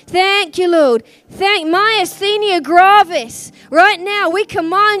you, Lord. Thank myasthenia gravis. Right now, we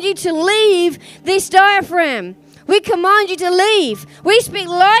command you to leave this diaphragm. We command you to leave. We speak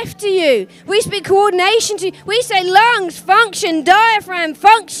life to you. We speak coordination to you. We say lungs function, diaphragm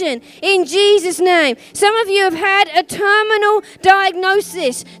function in Jesus' name. Some of you have had a terminal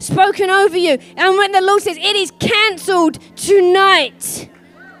diagnosis spoken over you. And when the Lord says it is cancelled tonight,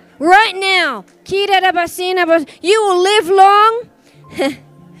 right now, you will live long.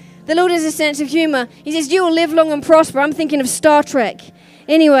 The Lord has a sense of humor. He says you will live long and prosper. I'm thinking of Star Trek.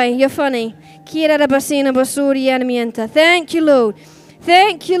 Anyway, you're funny. Thank you, Lord.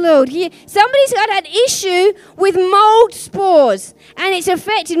 Thank you, Lord. Somebody's got an issue with mold spores, and it's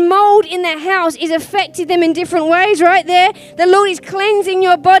affected. Mold in their house is affected them in different ways right there. The Lord is cleansing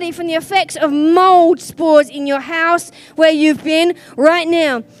your body from the effects of mold spores in your house where you've been right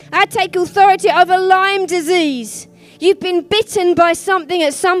now. I take authority over Lyme disease. You've been bitten by something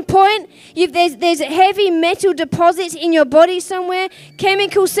at some point. There's heavy metal deposits in your body somewhere,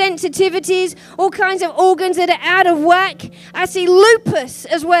 chemical sensitivities, all kinds of organs that are out of whack. I see lupus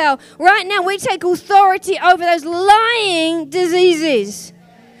as well. Right now, we take authority over those lying diseases.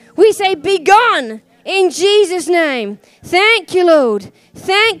 We say, be gone in Jesus' name. Thank you, Lord.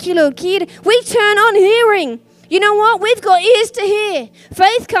 Thank you, Lord. We turn on hearing. You know what? We've got ears to hear.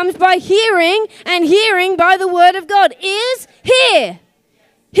 Faith comes by hearing, and hearing by the word of God. Ears, hear.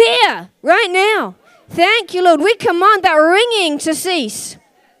 Hear, right now. Thank you, Lord. We command that ringing to cease.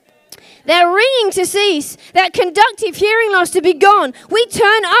 That ringing to cease. That conductive hearing loss to be gone. We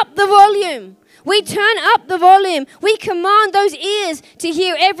turn up the volume. We turn up the volume. We command those ears to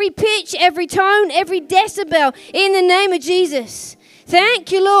hear every pitch, every tone, every decibel in the name of Jesus.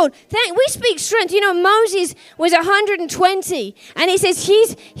 Thank you, Lord. We speak strength. You know, Moses was 120, and he says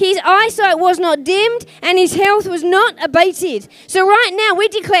his eyesight was not dimmed, and his health was not abated. So right now, we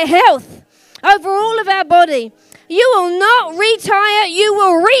declare health over all of our body. You will not retire, you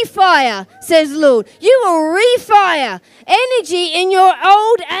will refire, says the Lord. You will refire energy in your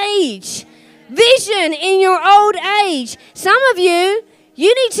old age, vision in your old age. Some of you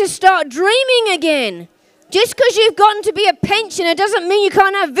need to start dreaming again. Just because you've gotten to be a pensioner doesn't mean you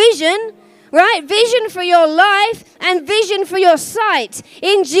can't have vision, right? Vision for your life and vision for your sight.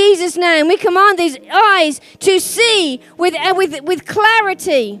 In Jesus' name, we command these eyes to see with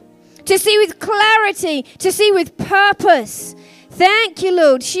clarity, to see with clarity, to see with purpose. Thank you,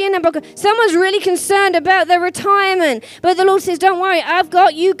 Lord. Someone's really concerned about their retirement, but the Lord says, don't worry, I've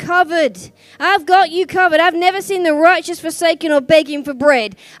got you covered. I've got you covered. I've never seen the righteous forsaken or begging for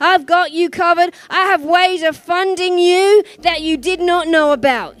bread. I've got you covered. I have ways of funding you that you did not know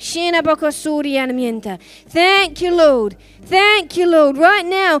about. Thank you, Lord. Thank you, Lord. Right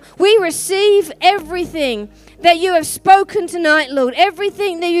now, we receive everything that you have spoken tonight, Lord.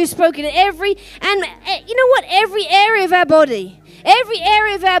 Everything that you've spoken. And you know what? Every area of our body. Every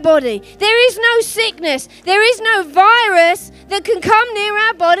area of our body. There is no sickness. There is no virus that can come near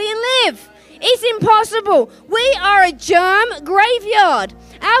our body and live. It's impossible. We are a germ graveyard.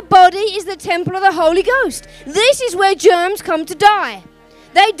 Our body is the temple of the Holy Ghost. This is where germs come to die.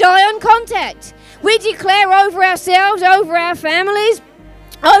 They die on contact. We declare over ourselves, over our families,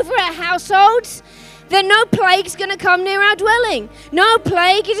 over our households, that no plague is going to come near our dwelling. No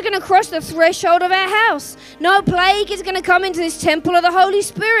plague is going to cross the threshold of our house. No plague is going to come into this temple of the Holy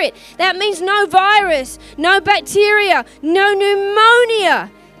Spirit. That means no virus, no bacteria, no pneumonia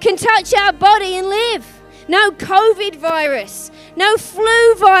can touch our body and live. No COVID virus, no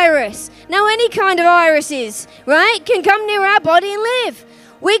flu virus, no any kind of viruses, right, can come near our body and live.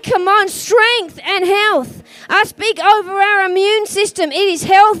 We command strength and health. I speak over our immune system. It is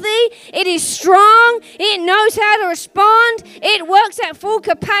healthy. It is strong. It knows how to respond. It works at full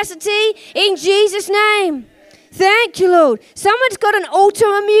capacity in Jesus' name. Thank you, Lord. Someone's got an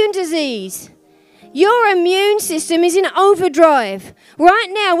autoimmune disease. Your immune system is in overdrive. Right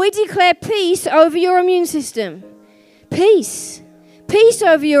now, we declare peace over your immune system. Peace. Peace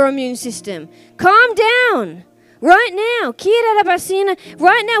over your immune system. Calm down. Right now,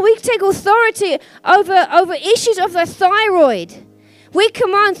 right now we take authority over issues of the thyroid. We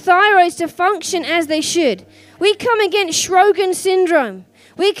command thyroids to function as they should. We come against Sjogren's syndrome.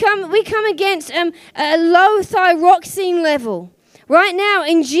 We come against a low thyroxine level. Right now,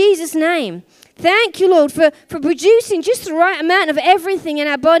 in Jesus' name. Thank you, Lord, for producing just the right amount of everything in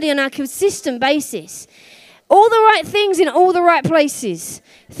our body on a consistent basis. All the right things in all the right places.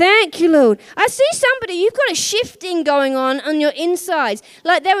 Thank you, Lord. I see somebody, you've got a shifting going on your insides.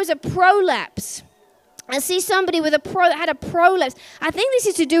 Like there was a prolapse. I see somebody had a prolapse. I think this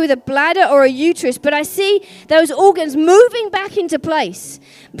is to do with a bladder or a uterus, but I see those organs moving back into place,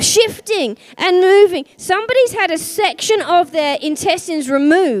 shifting and moving. Somebody's had a section of their intestines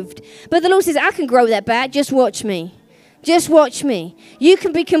removed, but the Lord says, I can grow that back. Just watch me. Just watch me. You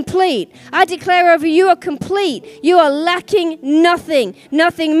can be complete. I declare over you are complete. You are lacking nothing.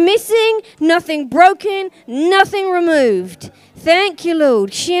 Nothing missing, nothing broken, nothing removed. Thank you,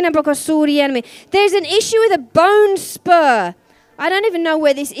 Lord. There's an issue with a bone spur. I don't even know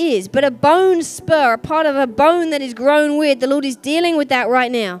where this is, but a bone spur, a part of a bone that is grown weird. The Lord is dealing with that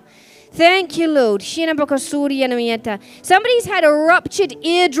right now. Thank you, Lord. Somebody's had a ruptured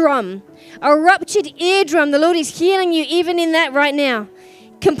eardrum. A ruptured eardrum. The Lord is healing you even in that right now.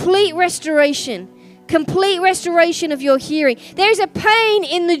 Complete restoration. Complete restoration of your hearing. There's a pain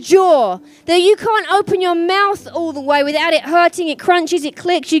in the jaw that you can't open your mouth all the way without it hurting. It crunches, it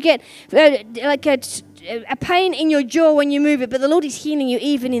clicks. You get like a pain in your jaw when you move it. But the Lord is healing you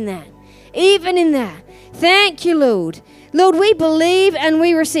even in that. Even in that. Thank you, Lord. Lord, we believe and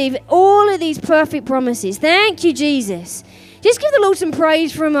we receive all of these perfect promises. Thank you, Jesus. Just give the Lord some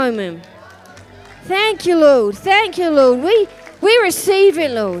praise for a moment. Thank you, Lord. Thank you, Lord. We receive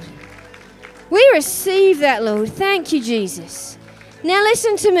it, Lord. We receive that, Lord. Thank you, Jesus. Now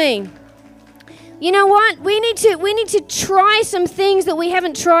listen to me. You know what? We need to try some things that we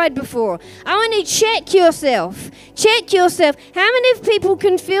haven't tried before. I want you to check yourself. Check yourself. How many people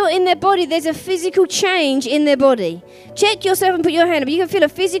can feel in their body there's a physical change in their body? Check yourself and put your hand up. You can feel a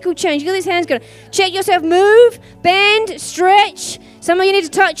physical change. You got these hands going. Check yourself. Move, bend, stretch. Some of you need to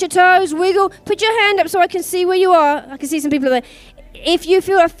touch your toes, wiggle. Put your hand up so I can see where you are. I can see some people there. If you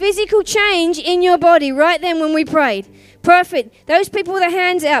feel a physical change in your body right then when we prayed. Perfect. Those people with their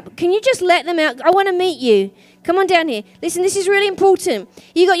hands up, can you just let them out? I want to meet you. Come on down here. Listen, this is really important.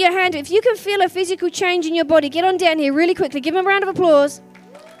 You got your hand up. If you can feel a physical change in your body, get on down here really quickly. Give them a round of applause.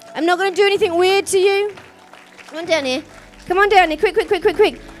 I'm not going to do anything weird to you. Come on down here. Come on down here.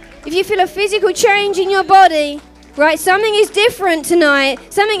 Quick. If you feel a physical change in your body, right, something is different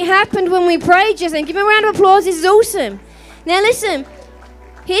tonight. Something happened when we prayed just then. Give them a round of applause. This is awesome. Now listen.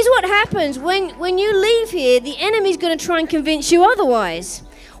 Here's what happens when you leave here. The enemy's going to try and convince you otherwise.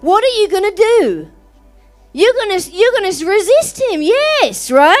 What are you going to do? You're going to resist him.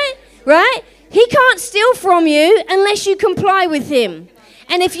 Yes, right? He can't steal from you unless you comply with him.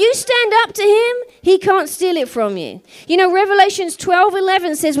 And if you stand up to him, he can't steal it from you. You know, Revelations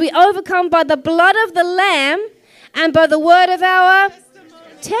 12:11 says we overcome by the blood of the Lamb and by the word of our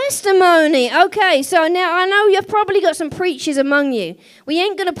testimony. Okay, so now I know you've probably got some preachers among you. We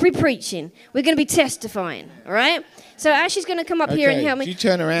ain't going to be preaching. We're going to be testifying, all right? So Ashley's going to come up here and help me. You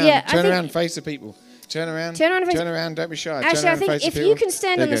turn around. Yeah, turn around and face the people. Turn around. Turn around. Don't be shy. Ashley, I think if you can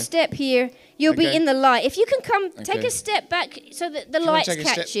stand on the step here, you'll be in the light. If you can come, take a step back so that the lights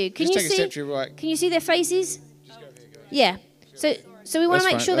catch you. Can you see? Take a step to your right. Can you see their faces? Just go here, yeah. So we want to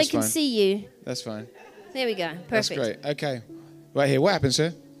make sure they can see you. That's fine. There we go. Perfect. That's great. Okay. Right here. What happened,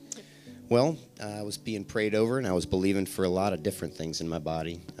 sir? Well, I was being prayed over, and I was believing for a lot of different things in my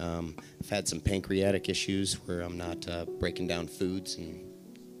body. I've had some pancreatic issues where I'm not breaking down foods and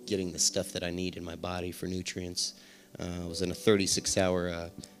getting the stuff that I need in my body for nutrients. I was in a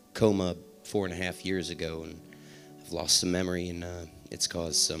 36-hour coma 4.5 years ago, and I've lost some memory, and it's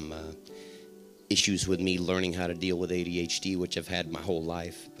caused some issues with me learning how to deal with ADHD, which I've had my whole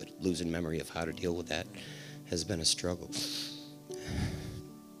life, but losing memory of how to deal with that has been a struggle.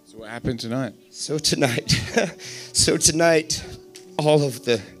 So what happened tonight? So tonight, all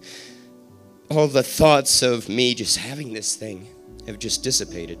the thoughts of me just having this thing have just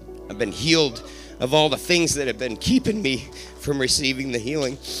dissipated. I've been healed of all the things that have been keeping me from receiving the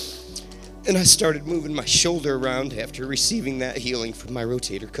healing. And I started moving my shoulder around after receiving that healing from my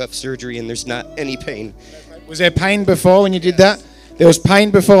rotator cuff surgery, and there's not any pain. Was there pain before when you did that? There was pain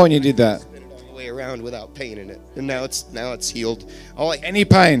before when you did that. All the way around without pain in it, and now it's healed. Any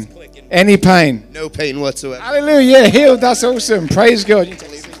pain? Any pain? No pain whatsoever. Hallelujah! Healed. That's awesome. Praise God.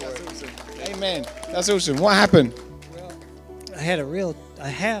 Amen. That's awesome. What happened? Well, I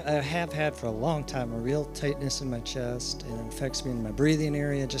have had for a long time a real tightness in my chest, and it affects me in my breathing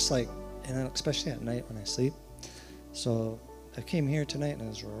area, just like, and especially at night when I sleep. So I came here tonight and it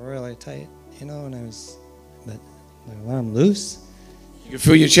was really tight, and but when I'm loose. You can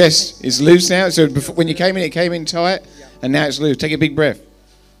feel your chest is loose now. So before, when you came in, it came in tight, and now it's loose. Take a big breath.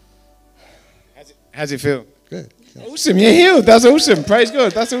 How's it feel? Good. Awesome. You're healed. That's awesome. Praise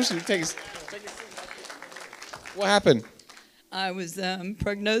God. That's awesome. What happened? I was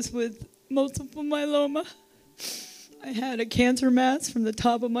prognosed with multiple myeloma. I had a cancer mass from the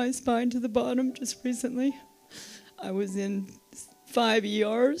top of my spine to the bottom just recently. I was in 5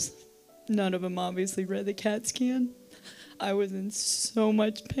 ERs. None of them obviously read the CAT scan. I was in so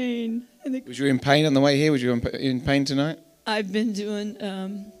much pain. Was you in pain on the way here? Was you in pain tonight? I've been doing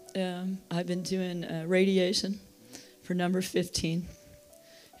radiation for number 15,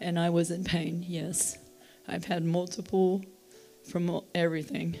 and I was in pain. Yes, I've had multiple from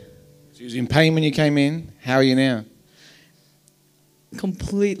everything. So you was in pain when you came in. How are you now?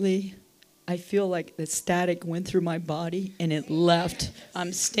 Completely. I feel like the static went through my body and it left.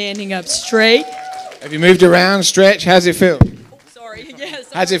 I'm standing up straight. Have you moved around, stretch? How's it feel? Sorry.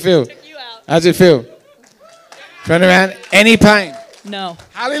 Yes. How's it feel? Took you out. How's it feel? Turn around. Any pain? No.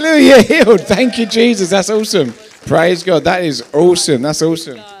 Hallelujah. Healed. Thank you, Jesus. That's awesome. Praise God. That is awesome. That's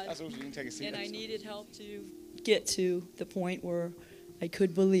awesome. That's awesome. You can take a seat. And I needed help to get to the point where I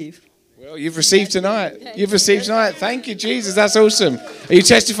could believe. Well, you've received tonight. You've received tonight. Thank you, Jesus. That's awesome. Are you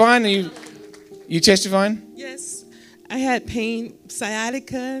testifying? Are you testifying? Yes. I had pain,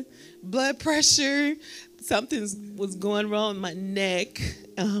 sciatica, blood pressure. Something was going wrong in my neck.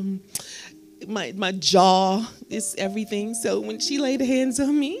 My jaw, it's everything. So when she laid hands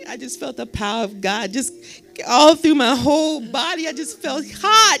on me, I just felt the power of God just all through my whole body. I just felt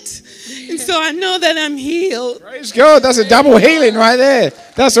hot. And so I know that I'm healed. Praise God. That's a double healing right there.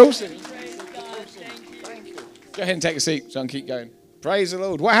 That's awesome. Praise God. Thank you. Go ahead and take a seat so I can keep going. Praise the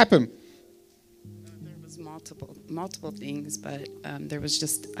Lord. What happened? There was multiple things, but there was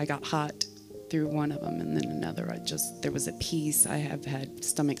just, I got hot through one of them, and then another. There was a piece. I have had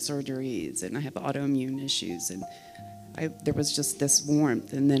stomach surgeries, and I have autoimmune issues, and there was just this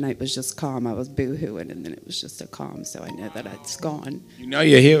warmth, and then it was just calm. I was boo-hooing, and then it was just a calm, so I know that it's gone. You know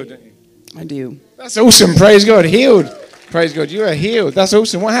you're healed, don't you? I do. That's awesome. Praise God. Healed. Praise God. You are healed. That's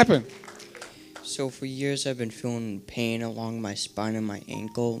awesome. What happened? So for years I've been feeling pain along my spine and my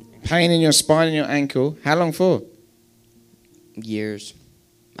ankle. Pain in your spine and your ankle. How long for? Years.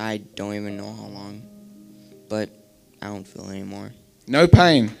 I don't even know how long. But I don't feel it anymore. No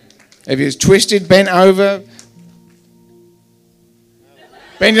pain. If it's twisted, bent over.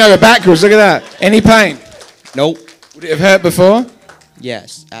 Bending over backwards. Look at that. Any pain? Nope. Would it have hurt before?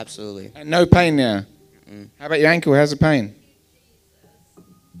 Yes, absolutely. And no pain now. How about your ankle? How's the pain?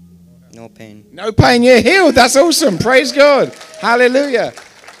 No pain. No pain. You're healed. That's awesome. Praise God. Hallelujah.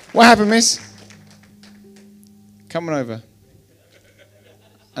 What happened, miss? Come on over.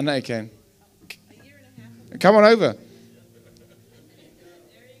 I know you can. Come on over.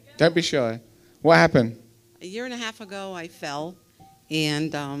 Don't be shy. What happened? A year and a half ago, I fell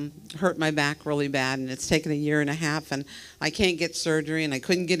and hurt my back really bad, and it's taken a year and a half, and I can't get surgery, and I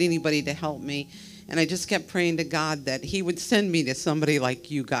couldn't get anybody to help me, and I just kept praying to God that He would send me to somebody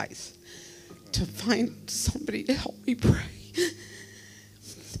like you guys to find somebody to help me pray.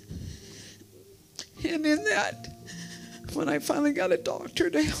 And in that, when I finally got a doctor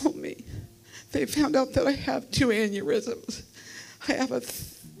to help me, they found out that I have 2 aneurysms. I have a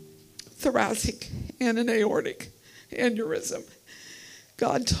thoracic and an aortic aneurysm.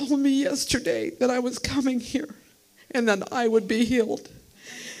 God told me yesterday that I was coming here and that I would be healed.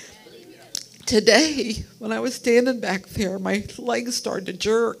 Today, when I was standing back there, my legs started to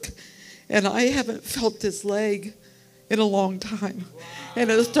jerk, and I haven't felt this leg in a long time. And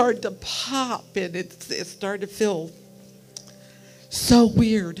it started to pop, and it started to feel so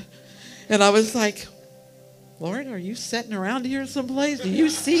weird. And I was like, Lord, are you sitting around here someplace? Do you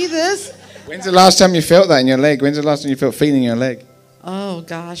see this? When's the last time you felt that in your leg? When's the last time you felt feeling in your leg? Oh,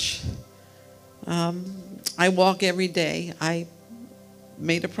 gosh. I walk every day. I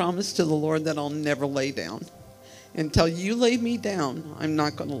made a promise to the Lord that I'll never lay down. Until you lay me down, I'm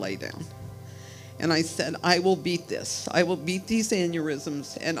not going to lay down. And I said, I will beat this. I will beat these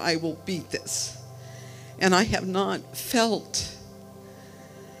aneurysms, and I will beat this. And I have not felt...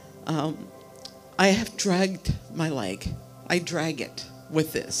 I have dragged my leg. I drag it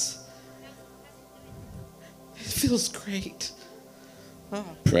with this. It feels great. Oh.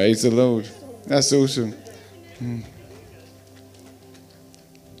 Praise the Lord. That's awesome.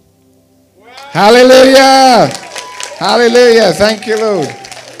 Hallelujah. Hallelujah. Thank you, Lord.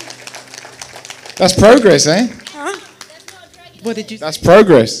 That's progress, eh? Huh? What did you say? That's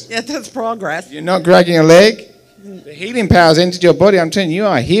progress. Yeah, that's progress. You're not dragging your leg. The healing power's entered your body. I'm telling you, you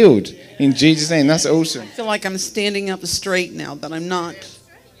are healed in Jesus' name. That's awesome. I feel like I'm standing up straight now, that I'm not,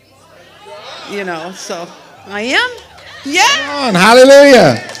 so I am. Yeah. Come on,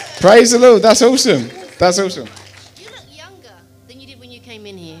 hallelujah. Praise the Lord. That's awesome. That's awesome. You look younger than you did when you came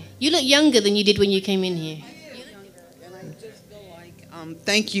in here. You look younger than you did when you came in here. And I just feel like,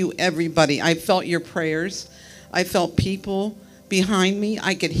 thank you, everybody. I felt your prayers. I felt people behind me.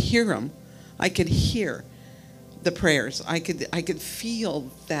 I could hear them. I could hear the prayers. I could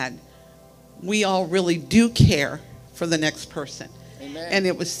feel that we all really do care for the next person. Amen. And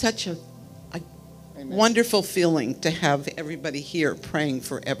it was such a wonderful feeling to have everybody here praying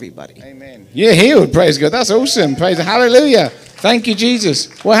for everybody. Amen. You're healed. Praise God. That's awesome. Praise the Hallelujah. Thank you,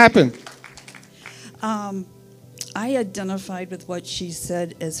 Jesus. What happened? I identified with what she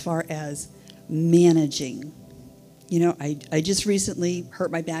said as far as managing. I just recently hurt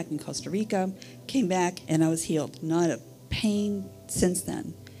my back in Costa Rica, came back, and I was healed. Not a pain since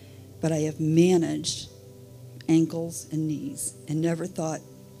then. But I have managed ankles and knees and never thought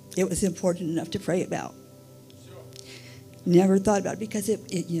it was important enough to pray about. Never thought about it because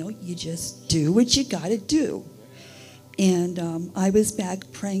you just do what you got to do. And I was back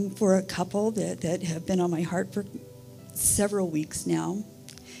praying for a couple that have been on my heart for several weeks now.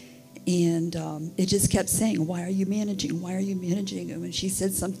 And it just kept saying, why are you managing? Why are you managing? And when she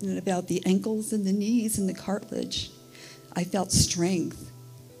said something about the ankles and the knees and the cartilage, I felt strength.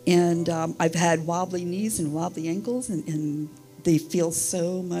 And I've had wobbly knees and wobbly ankles, and they feel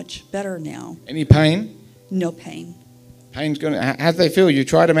so much better now. Any pain? No pain. Pain's gone. How do they feel? You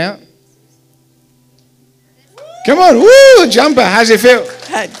tried them out? Come on, woo, jumper. How's it feel?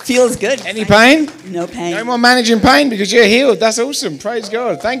 It feels good. Any pain? No pain. No more managing pain because you're healed. That's awesome. Praise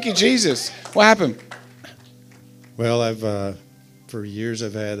God. Thank you, Jesus. What happened? Well, for years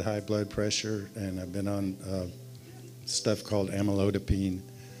I've had high blood pressure, and I've been on stuff called amlodipine,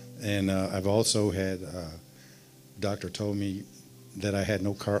 and I've also had. Doctor told me that I had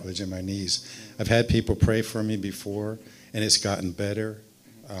no cartilage in my knees. I've had people pray for me before, and it's gotten better.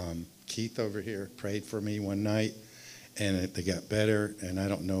 Keith over here prayed for me one night, and they got better, and I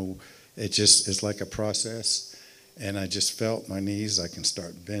don't know, it's like a process, and I just felt my knees. I can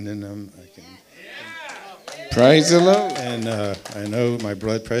start bending them. Praise the Lord. And I know my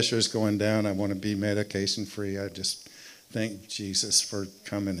blood pressure is going down. I want to be medication free. I just thank Jesus for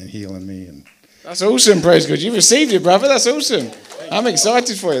coming and healing me. And that's awesome. Praise God. You received it, brother. That's awesome. I'm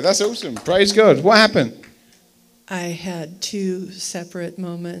excited for you. That's awesome. Praise God. What happened? I had two separate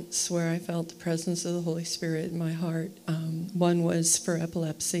moments where I felt the presence of the Holy Spirit in my heart. One was for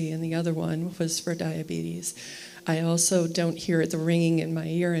epilepsy, and the other one was for diabetes. I also don't hear the ringing in my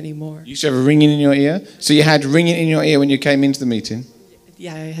ear anymore. You used to have a ringing in your ear? So you had ringing in your ear when you came into the meeting?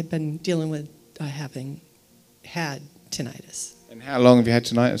 Yeah, I had been dealing with having had tinnitus. And how long have you had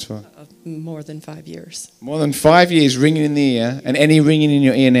tinnitus for? More than 5 years. More than 5 years ringing in the ear, and any ringing in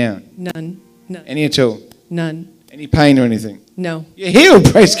your ear now? None. Any at all? None. Any pain or anything? No. You're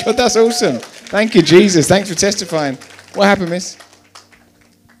healed, praise God. That's awesome. Thank you, Jesus. Thanks for testifying. What happened, miss?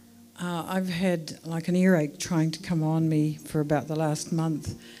 I've had like an earache trying to come on me for about the last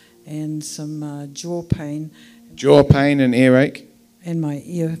month, and some jaw pain. Jaw pain and earache? And my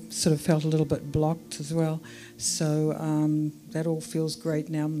ear sort of felt a little bit blocked as well. So that all feels great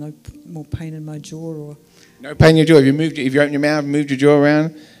now. No more pain in my jaw. Or no pain in your jaw. If you opened your mouth and moved your jaw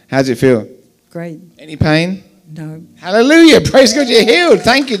around, how does it feel? Great. Any pain? No. Hallelujah. Praise God, you're healed.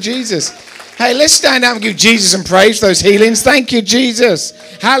 Thank you, Jesus. Hey, let's stand up and give Jesus some praise for those healings. Thank you, Jesus.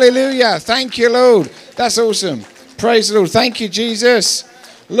 Hallelujah. Thank you, Lord. That's awesome. Praise the Lord. Thank you, Jesus.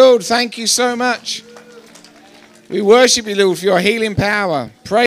 Lord, thank you so much. We worship you, Lord, for your healing power. Praise